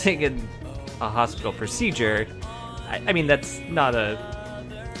resulting in a hospital procedure, I mean, that's not a...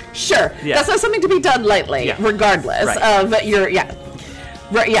 Sure. Yeah. That's not something to be done lightly, regardless of your...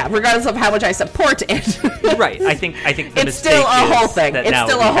 regardless of how much I support it. Right. I think the it's still a whole thing. It's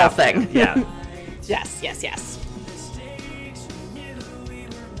still a whole thing. Yeah. Yes.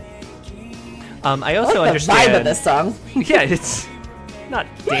 I also understand the vibe of this song. Yeah, it's not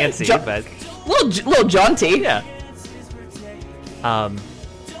dancey, but little jaunty. Yeah.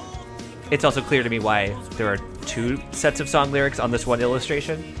 It's also clear to me why there are two sets of song lyrics on this one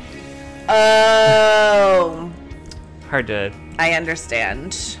illustration. Oh. Hard to... I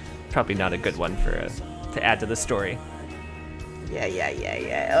understand. Probably not a good one to add to the story.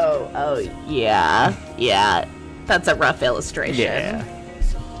 Yeah. Oh, yeah. That's a rough illustration. Yeah.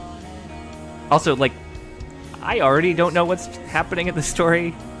 Also, like, I already don't know what's happening in the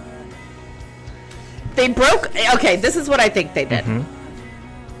story. They broke... Okay, this is what I think they did. Mm-hmm.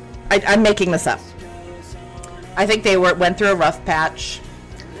 I'm making this up. I think they went through a rough patch.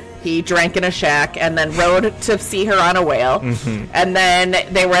 He drank in a shack and then rode to see her on a whale. Mm-hmm. And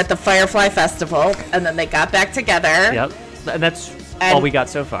then they were at the Firefly Festival, and then they got back together. Yep. And that's all we got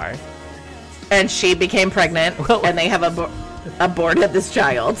so far. And she became pregnant, Well- and they have aborted this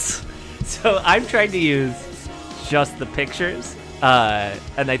child. So I'm trying to use just the pictures,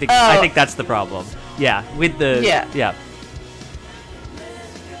 and I think that's the problem. Yeah, with the Yeah.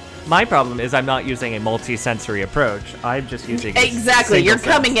 My problem is I'm not using a multi-sensory approach. I'm just using Exactly. You're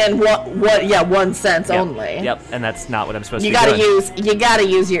coming in one sense Yep. only. Yep, and that's not what I'm supposed You to be doing. you gotta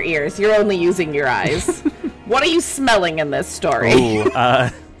use your ears. You're only using your eyes. What are you smelling in this story? Ooh,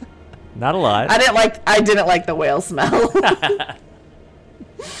 not a lot. I didn't like the whale smell.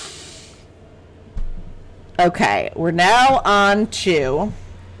 Okay, we're now on to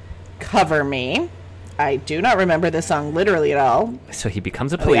Cover Me. I do not remember this song literally at all. So he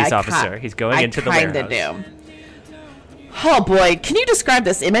becomes a police I officer. He's going into the warehouse. I kinda do. Oh boy, can you describe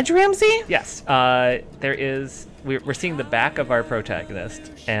this image, Ramsey? Yes, there is. We're seeing the back of our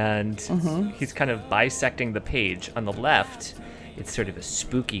protagonist, and he's kind of bisecting the page. On the left, it's sort of a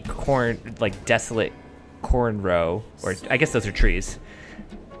spooky desolate corn row, or I guess those are trees.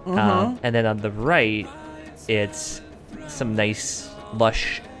 And then on the right, it's some nice,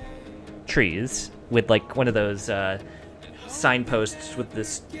 lush trees with like one of those signposts with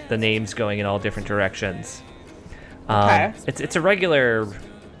the names going in all different directions. Okay. It's a regular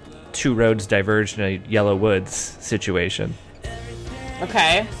two roads diverge in a yellow woods situation.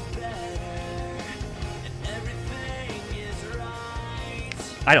 Okay.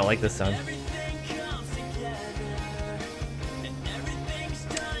 I don't like this song.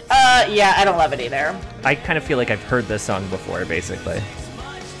 Yeah, I don't love it either. I kind of feel like I've heard this song before, basically.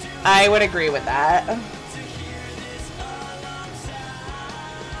 I would agree with that.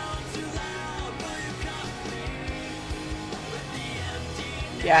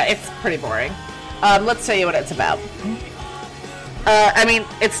 Yeah, it's pretty boring. Let's tell you what it's about. I mean,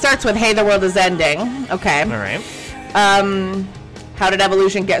 it starts with "Hey, the world is ending." Okay. All right. How did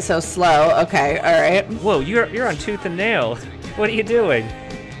evolution get so slow? Okay. All right. Whoa, you're on tooth and nail. What are you doing?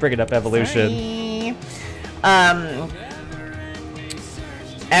 Bringing up evolution. Sorry.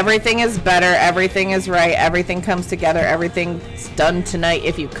 Everything is better. Everything is right. Everything comes together. Everything's done tonight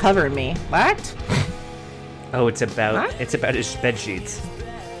if you cover me. What? Oh, it's about What? his bed sheets.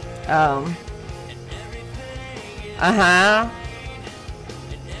 I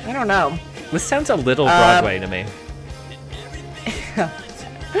don't know. This sounds a little Broadway to me.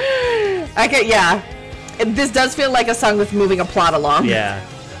 Yeah. This does feel like a song that's moving a plot along. Yeah.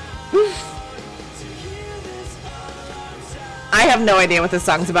 I have no idea what this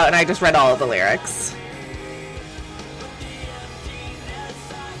song's about, and I just read all of the lyrics.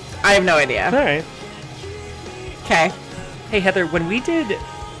 I have no idea. All right. Okay. Hey, Heather, when we did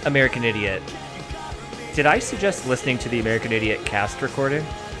American Idiot, did I suggest listening to the American Idiot cast recording?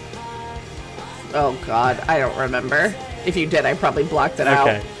 Oh, God. I don't remember. If you did, I probably blocked it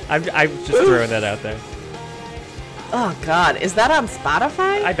Okay. out. I'm just throwing that out there. Oh, God. Is that on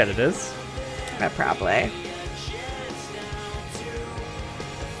Spotify? I bet it is. Probably.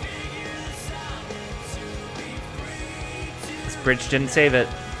 This bridge didn't save it.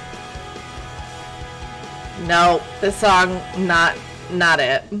 No, this song, not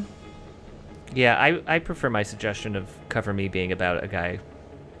it. Yeah, I prefer my suggestion of Cover Me being about a guy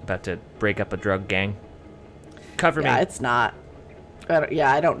about to break up a drug gang. Cover Yeah, Me. it's not.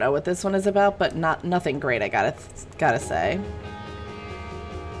 I don't know what this one is about, but nothing great. I gotta say.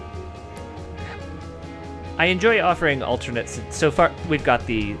 I enjoy offering alternates. So far, we've got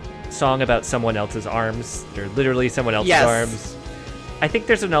the song about someone else's arms. They're literally someone else's Yes. arms. I think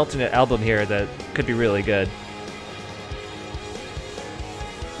there's an alternate album here that could be really good.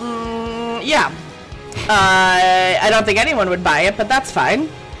 Yeah. I don't think anyone would buy it, but that's fine.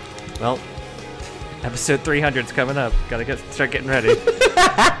 Well, episode 300's coming up. Gotta start getting ready.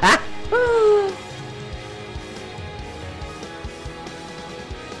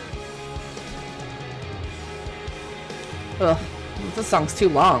 Ugh, this song's too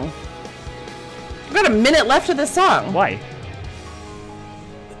long. We've got a minute left of this song. Why?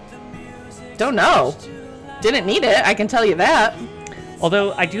 Don't know. Didn't need it, I can tell you that.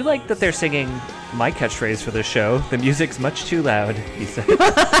 Although, I do like that they're singing my catchphrase for this show. The music's much too loud, he said.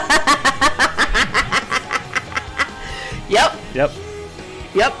 Yep, Yep.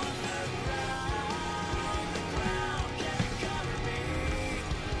 yep.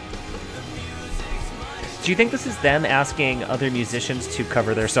 Do you think this is them asking other musicians to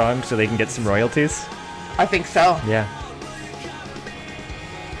cover their song so they can get some royalties? I think so. Yeah.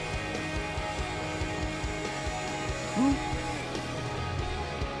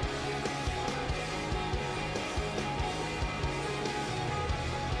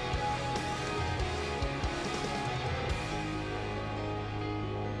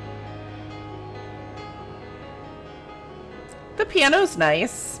 The piano's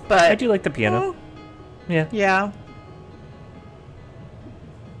nice, but I do like the piano. Yeah. Yeah.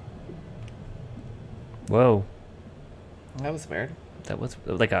 Whoa. That was weird. That was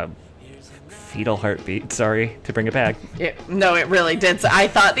like a fetal heartbeat. Sorry to bring it back. No, it really did. So I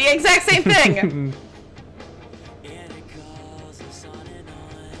thought the exact same thing.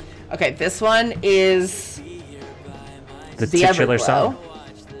 Okay, this one is The titular Everglow. song.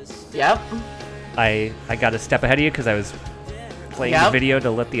 Yep. I got a step ahead of you because I was playing the Yep. video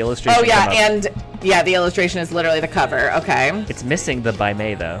to let the illustration Oh yeah, come up. and yeah, the illustration is literally the cover. Okay. It's missing the by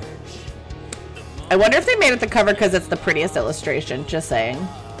May though. I wonder if they made it the cover because it's the prettiest illustration. Just saying.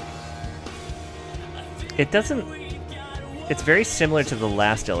 It doesn't. It's very similar to the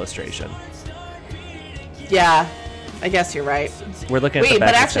last illustration. Yeah, I guess you're right. We're looking at Wait, the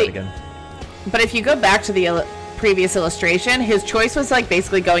but back of the set actually- again. But if you go back to the previous illustration, his choice was like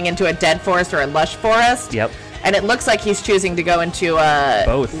basically going into a dead forest or a lush forest. Yep. And it looks like he's choosing to go into a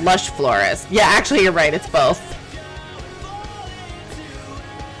Both. lush forest. Yeah, actually, you're right. It's both.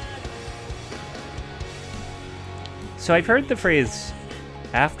 So I've heard the phrase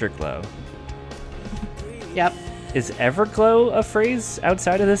afterglow. Yep. Is Everglow a phrase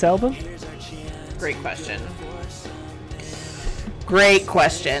outside of this album? Great question. Great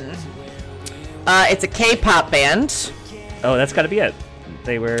question. It's a K-pop band. Oh, that's got to be it.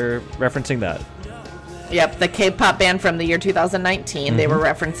 They were referencing that. Yep, the K-pop band from the year 2019. They were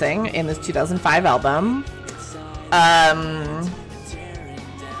referencing in this 2005 album.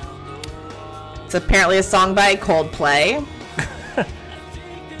 It's apparently a song by Coldplay.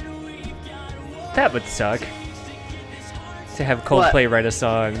 That would suck. To have Coldplay write a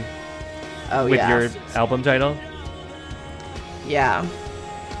song Oh with yeah. your album title. Yeah.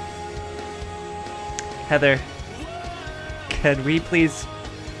 Heather, can we please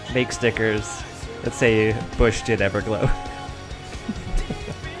make stickers that say Bush did Everglow?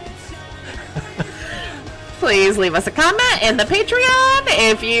 Please leave us a comment in the Patreon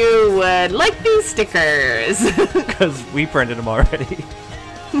if you would like these stickers. Because we printed them already.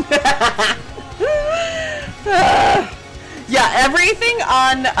 Yeah, everything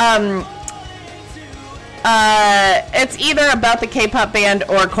on it's either about the K-pop band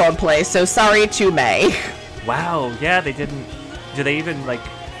or Coldplay, so sorry to May. Wow, yeah, they didn't. Do they even, like.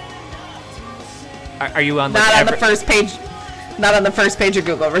 Are you on, like, Not on the first page. Not on the first page of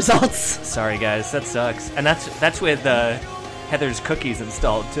Google results. Sorry, guys, that sucks. And that's with Heather's cookies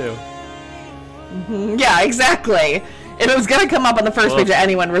installed, too. Yeah, exactly. If it was gonna come up on the first Woof. page of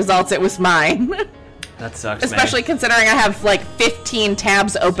anyone results, it was mine. That sucks, Especially considering I have like 15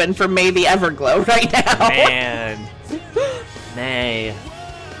 tabs open for May the Everglow right now. Man. May.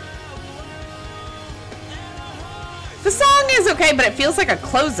 The song is okay, but it feels like a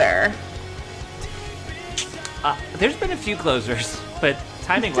closer. There's been a few closers, but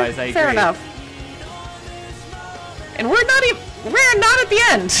timing-wise, I agree. Fair enough. And we're not at the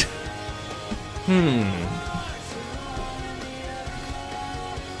end.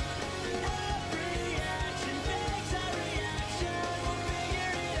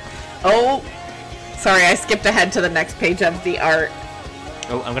 Oh, sorry, I skipped ahead to the next page of the art.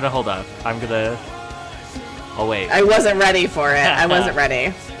 Oh, I'm gonna hold off. Oh, wait. I wasn't ready for it. I wasn't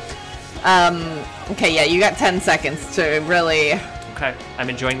ready. Okay, yeah, you got 10 seconds to really... Okay, I'm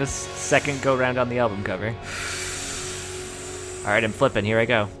enjoying this second go-round on the album cover. Alright, I'm flipping. Here I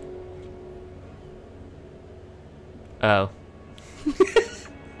go. Oh.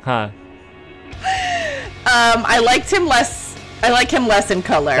 Huh. I like him less in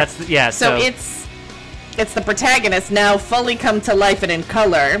color. Yeah, So it's the protagonist now fully come to life and in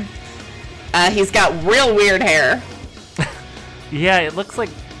color. He's got real weird hair. Yeah, it looks like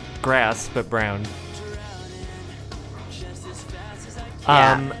grass, but brown.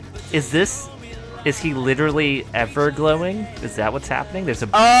 Yeah. Is he literally ever glowing? Is that what's happening? There's a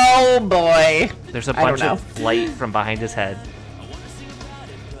Oh boy. a I don't bunch know. of light from behind his head.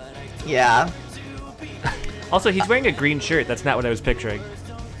 Yeah. Also, he's wearing a green shirt. That's not what I was picturing.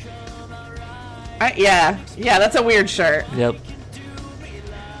 Yeah, that's a weird shirt. Yep.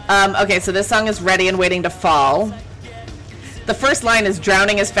 Okay, so this song is Ready and Waiting to Fall. The first line is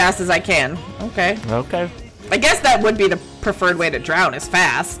drowning as fast as I can. Okay. Okay. I guess that would be the preferred way to drown, is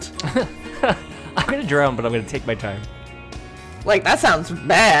fast. I'm gonna drown, but I'm gonna take my time. Like, that sounds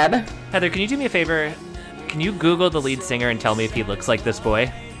bad. Heather, can you do me a favor? Can you Google the lead singer and tell me if he looks like this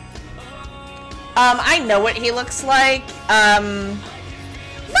boy? I know what he looks like. Not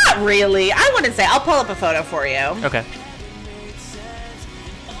really. I wouldn't say. I'll pull up a photo for you. Okay.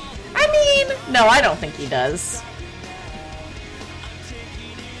 I mean, no, I don't think he does.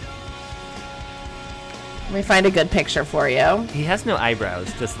 Let me find a good picture for you. He has no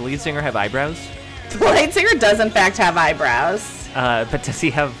eyebrows. Does the lead singer have eyebrows? The lead singer does, in fact, have eyebrows. But does he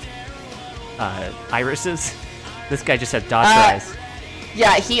have irises? This guy just had dots for eyes.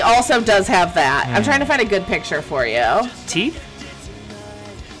 Yeah, he also does have that. I'm trying to find a good picture for you. Teeth?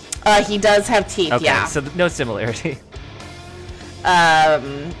 He does have teeth, Okay, yeah. so no similarity.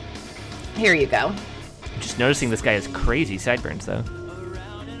 Here you go. Just noticing this guy has crazy sideburns, though.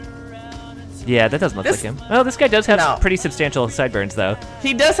 Yeah, that doesn't look like him. Oh, this guy does have pretty substantial sideburns, though.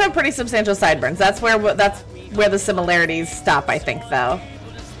 He does have pretty substantial sideburns. That's where the similarities stop, I think, though.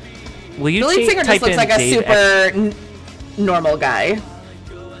 Will you the lead singer just looks like a super normal guy.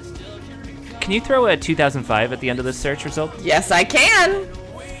 Can you throw a 2005 at the end of this search result? Yes, I can.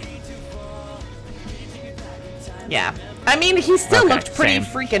 Yeah. I mean, he still looked pretty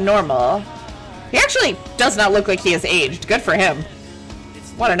freaking normal. He actually does not look like he has aged. Good for him.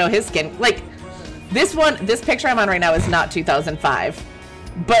 Want to know his skin? Like, this picture I'm on right now is not 2005.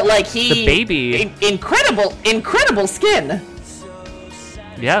 But, like, the baby. Incredible skin.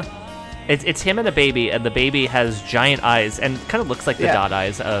 Yeah. It's him and a baby, and the baby has giant eyes and kind of looks like the dot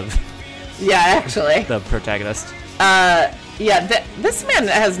eyes of... Yeah, actually. The protagonist. This man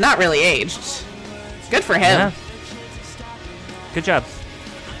has not really aged. Good for him. Yeah. Good job.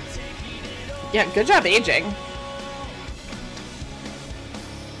 Yeah, good job aging.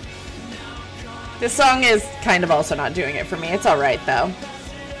 This song is kind of also not doing it for me. It's alright, though.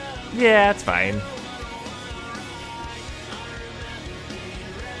 Yeah, it's fine.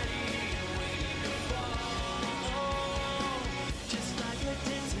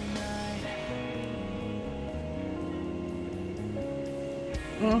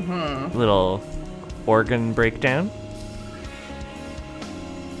 Little organ breakdown.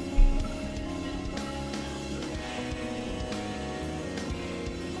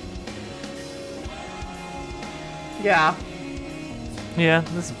 Yeah. Yeah,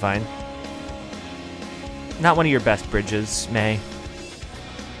 this is fine. Not one of your best bridges, May.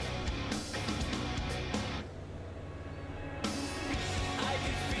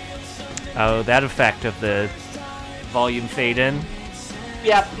 Oh, that effect of the volume fade in.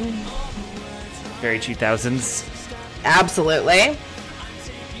 Yep. Very 2000s. Absolutely.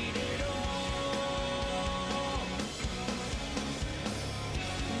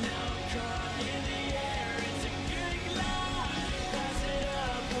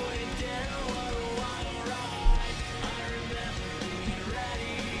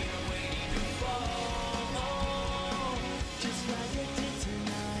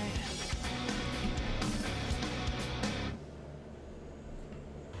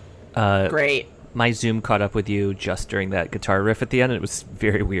 Great. My Zoom caught up with you just during that guitar riff at the end, and it was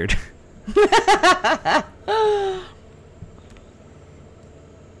very weird.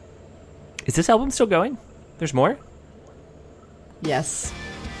 Is this album still going? There's more? Yes.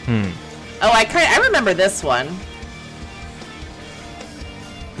 Oh, I remember this one.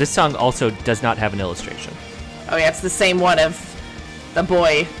 This song also does not have an illustration. Oh yeah, it's the same one of the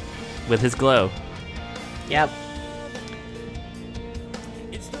boy with his glow. Yep.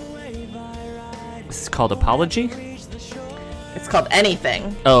 This is called Apology? It's called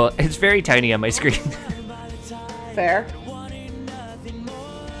Anything. Oh, it's very tiny on my screen. Fair.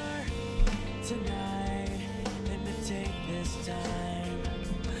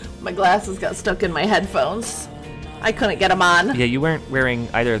 My glasses got stuck in my headphones. I couldn't get them on. Yeah, you weren't wearing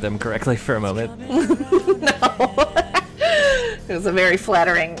either of them correctly for a moment. No. It was a very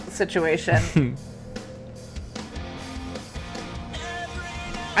flattering situation.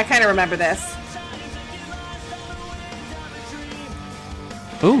 I kind of remember this.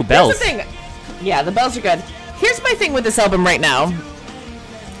 Ooh, bells. Here's the thing. Yeah, the bells are good. Here's my thing with this album right now.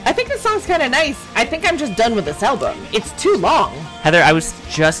 I think this song's kind of nice. I think I'm just done with this album. It's too long. Heather, I was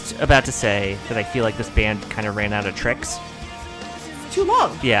just about to say that I feel like this band kind of ran out of tricks. It's too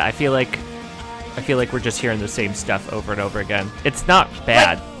long. Yeah, I feel like we're just hearing the same stuff over and over again. It's not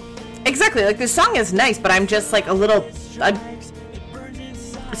bad. Like, exactly. Like, this song is nice, but I'm just like a little...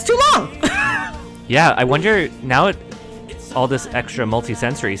 it's too long. Yeah, I wonder now all this extra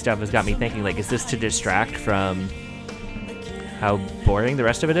multi-sensory stuff has got me thinking, like, is this to distract from how boring the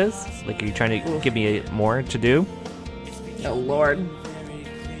rest of it is? Like, are you trying to give me more to do? Oh, Lord.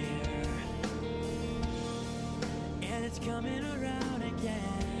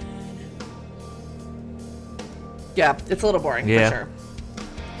 Yeah, it's a little boring, for sure.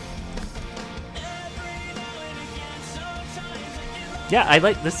 Yeah, I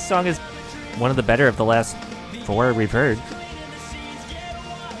like this song is one of the better of the last 4 we've heard.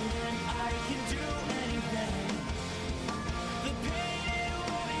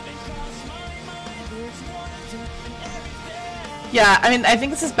 Yeah, I mean, I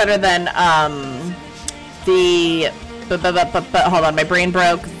think this is better than the. But hold on, my brain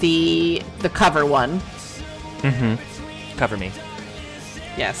broke. The cover one. Mm-hmm. Cover Me.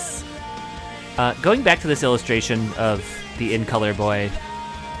 Yes. Going back to this illustration of the In Color boy,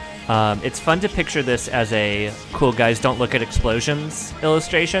 it's fun to picture this as a cool guys don't look at explosions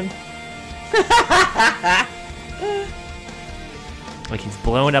illustration. Like he's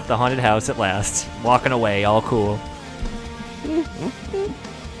blowing up the haunted house at last, walking away, all cool.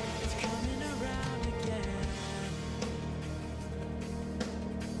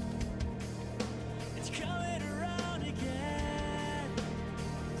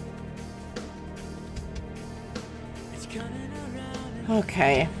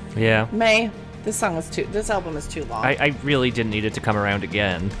 Okay. Yeah. May, this album is too long. I really didn't need it to come around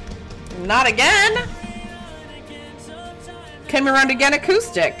again. Not again. Came around again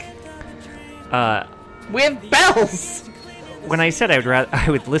acoustic. With bells. When I said I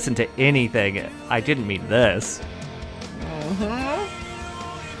would listen to anything, I didn't mean this. Mm-hmm.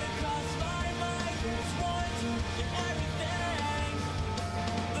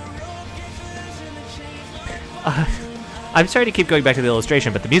 I'm sorry to keep going back to the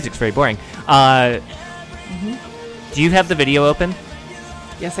illustration, but the music's very boring. Do you have the video open?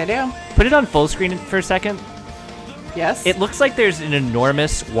 Yes, I do. Put it on full screen for a second. Yes. It looks like there's an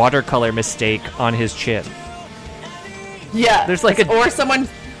enormous watercolor mistake on his chin. Yeah. There's like or someone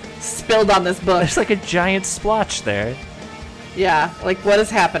spilled on this book. There's like a giant splotch there. Yeah. Like, what is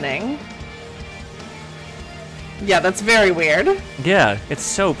happening? Yeah, that's very weird. Yeah, it's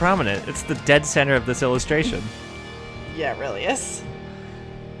so prominent. It's the dead center of this illustration. Yeah, it really is.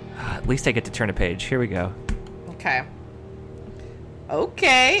 At least I get to turn a page. Here we go. Okay.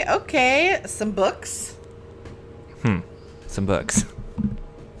 Okay. Some books. Some books.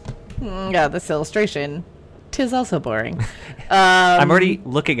 Yeah, this illustration. 'Tis also boring. I'm already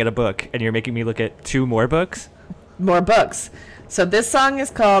looking at a book, and you're making me look at two more books? More books. So this song is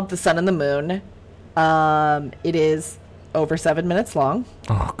called The Sun and the Moon. It is over 7 minutes long.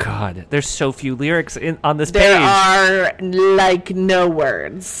 Oh, God. There's so few lyrics on this There page. are, like, no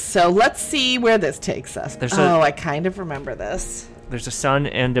words. So let's see where this takes us. I kind of remember this. There's a sun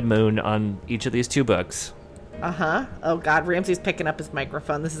and a moon on each of these two books. Uh-huh. Oh, God, Ramsey's picking up his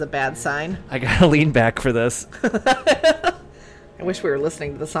microphone. This is a bad sign. I gotta lean back for this. I wish we were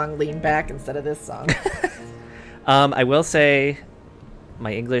listening to the song Lean Back instead of this song. I will say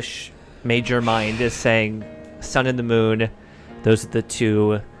my English major mind is saying sun and the moon. Those are the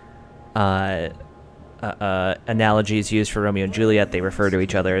two analogies used for Romeo and Juliet. They refer to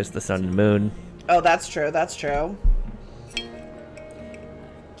each other as the sun and moon. Oh, that's true. That's true.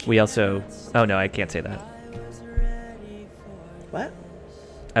 We also... Oh, no, I can't say that. What?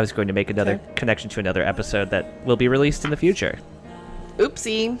 I was going to make another connection to another episode that will be released in the future.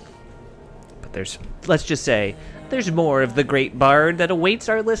 Oopsie. But there's... Let's just say there's more of the great bard that awaits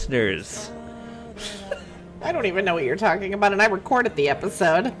our listeners. I don't even know what you're talking about, and I recorded the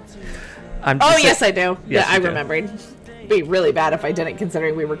episode. Yes, I do. Yes, I remembered. It'd be really bad if I didn't,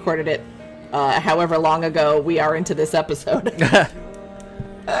 considering we recorded it however long ago we are into this episode.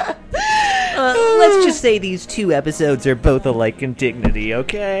 Let's just say these two episodes are both alike in dignity,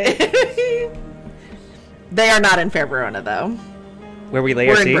 okay? They are not in Fair Verona, though. Where we lay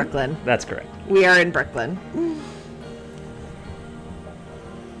We're our in scene? Brooklyn. That's correct. We are in Brooklyn.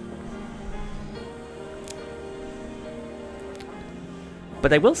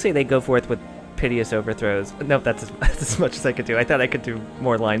 But I will say they go forth with piteous overthrows. No, that's as much as I could do. I thought I could do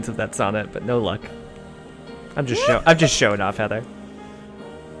more lines of that sonnet, but no luck. I'm just showing off, Heather.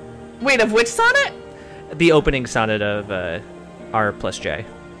 Wait, of which sonnet? The opening sonnet of R plus J.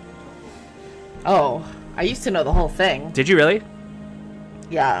 Oh, I used to know the whole thing. Did you really?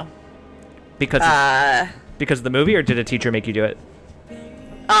 Yeah. Because of the movie, or did a teacher make you do it?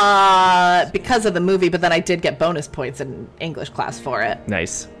 Because of the movie, but then I did get bonus points in English class for it.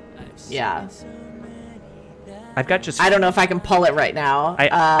 Nice. Yeah. I've got just... I don't know if I can pull it right now.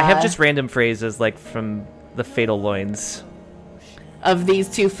 I have just random phrases, like from the Fatal Loins. Of these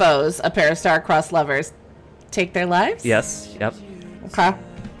two foes, a pair of star-crossed lovers take their lives? Yes, yep. Okay.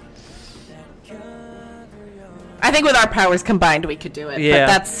 I think with our powers combined, we could do it. Yeah. But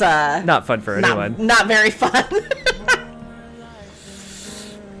that's not fun for anyone. Not very fun.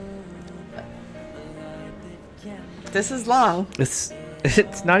 This is long. It's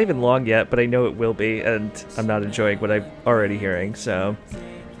not even long yet, but I know it will be, and I'm not enjoying what I'm already hearing, so...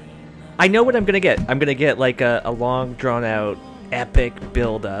 I know what I'm gonna get. I'm gonna get, like, a long, drawn-out, epic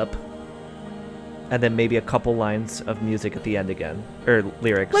build-up, and then maybe a couple lines of music at the end again. Or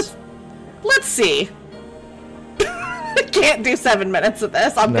lyrics. Let's see. can't do 7 minutes of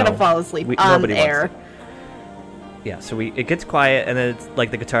this. I'm No. gonna fall asleep on Nobody wants air. to. Yeah, so it gets quiet, and then it's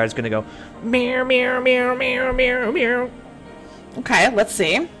like the guitar is gonna go meow meow meow meow meow meow. Okay, let's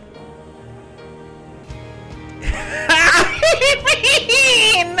see.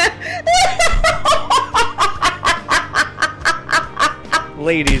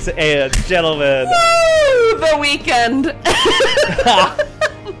 Ladies and gentlemen, Woo, the weekend.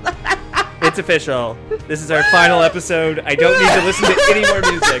 it's official. This is our final episode. I don't need to listen to any more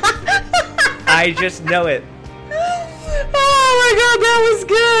music. I just know it. Oh my god, that was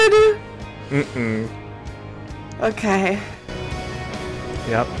good. Okay.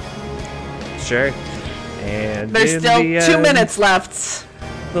 Yep. Sure. And There's in still the 2 end, minutes left.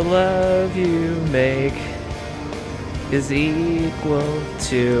 The love you make is equal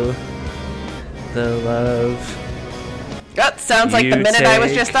to the love. That sounds like the You minute I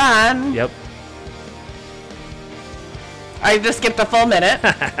was take- just on. Yep. I just skipped a full minute.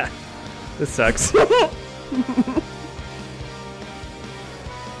 This sucks.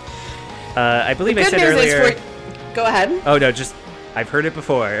 I believe I Good said news earlier. is go ahead. Oh no, just I've heard it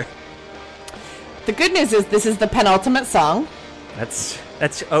before. The good news is this is the penultimate song. That's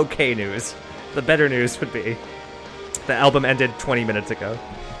okay news. The better news would be the album ended 20 minutes ago.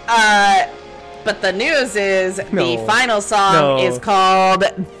 But the news is No. the final song No. is called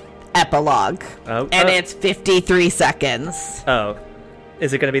Epilogue. Oh, And oh. it's 53 seconds. Oh,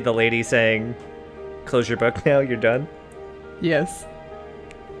 is it going to be the lady saying, "Close your book now, you're done"? Yes.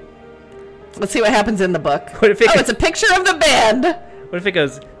 Let's see what happens in the book. What if it Oh, goes- it's a picture of the band. What if it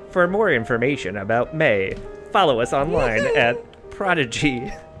goes, "For more information about May, follow us online at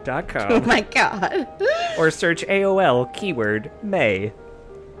prodigy.com Oh my god. or search AOL keyword May,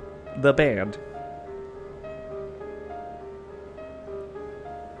 the band."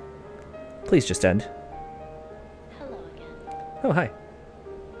 Please just end. Hello again. Oh, hi.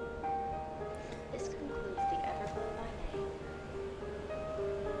 This concludes the Everglow by May.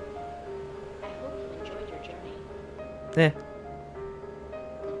 I hope you enjoyed your journey. Eh.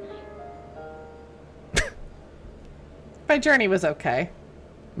 Good night. My journey was okay.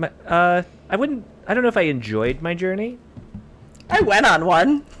 I don't know if I enjoyed my journey. I went on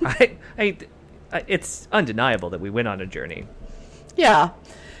one. It's undeniable that we went on a journey. Yeah.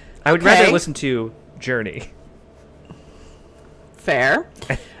 I would Okay. rather listen to Journey. Fair.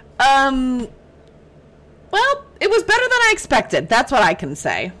 Well, it was better than I expected. That's what I can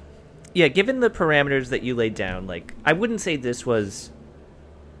say. Yeah, given the parameters that you laid down, like, I wouldn't say this was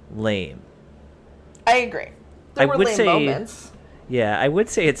lame. I agree. There I were would lame say- moments. Yeah, I would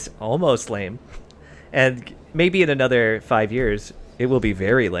say it's almost lame. And maybe in another 5 years, it will be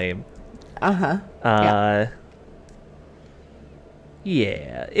very lame. Uh-huh.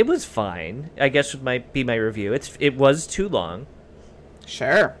 Yeah, it was fine. I guess might be my review. It was too long.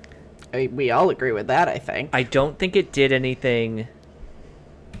 Sure. We all agree with that, I think. I don't think it did anything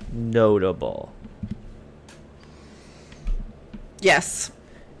notable. Yes.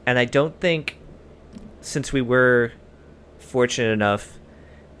 And I don't think, since we were fortunate enough,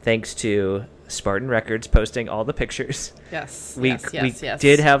 thanks to Spartan Records posting all the pictures, Yes. we yes.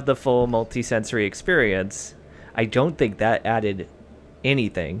 did have the full multi-sensory experience. I don't think that added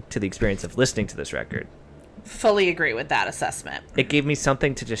anything to the experience of listening to this record. Fully agree with that assessment. It gave me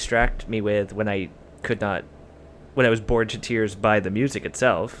something to distract me with when I was bored to tears by the music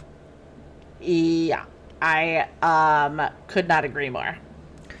itself. Yeah. I could not agree more.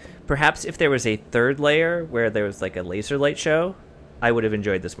 Perhaps if there was a third layer where there was like a laser light show, I would have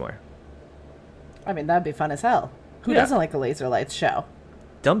enjoyed this more. I mean, that'd be fun as hell. Who Yeah. doesn't like a laser lights show?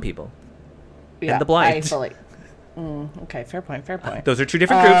 Dumb people. Yeah, the blind. I fully... okay, fair point. Those are two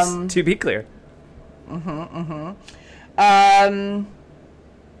different groups, to be clear.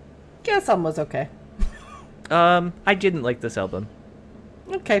 Yeah, some was okay. I didn't like this album.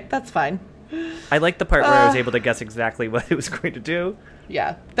 Okay, that's fine. I liked the part where I was able to guess exactly what it was going to do.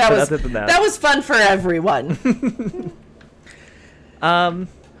 Yeah, But other than that- that was fun for everyone.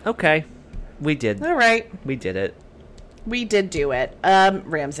 Okay. We did. All right, We did it. we did do it.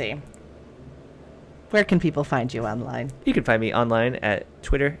 Ramsey, where can people find you online? You can find me online at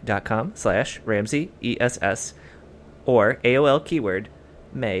twitter.com/Ramsey ESS or AOL keyword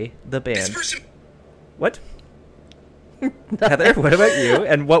May the band. What? Heather, what about you?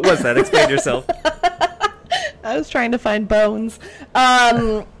 And what was that? Explain yourself. I was trying to find bones.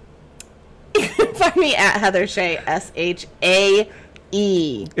 You can find me at Heather Shea, SHAE.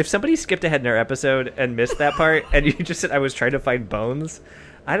 If somebody skipped ahead in our episode and missed that part, and you just said I was trying to find bones,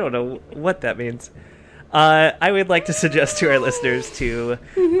 I don't know what that means. I would like to suggest to our listeners to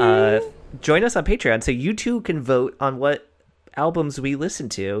join us on Patreon so you too can vote on what albums we listen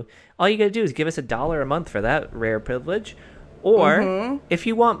to. All you gotta do is give us $1 a month for that rare privilege. Or if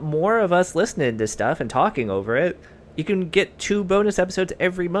you want more of us listening to stuff and talking over it, you can get 2 bonus episodes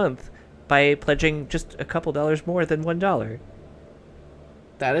every month by pledging just a couple dollars more than $1.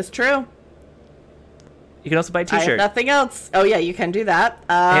 That is true. You can also buy a I have t-shirt. nothing else. Oh yeah, you can do that.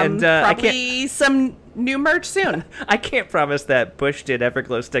 And, I probably some new merch soon. I can't promise that Bush Did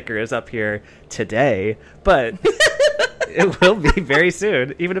Everglow sticker is up here today, but it will be very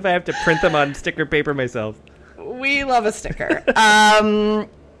soon, even if I have to print them on sticker paper myself. We love a sticker. I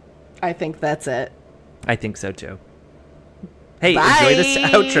think that's it. I think so too. Hey, Bye. enjoy this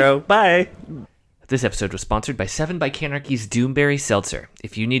outro. Bye. This episode was sponsored by 7 by Canarchy's Doomberry Seltzer.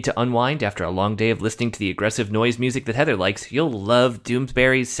 If you need to unwind after a long day of listening to the aggressive noise music that Heather likes, you'll love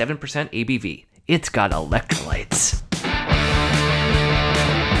Doomberry's 7% ABV. It's got electrolytes.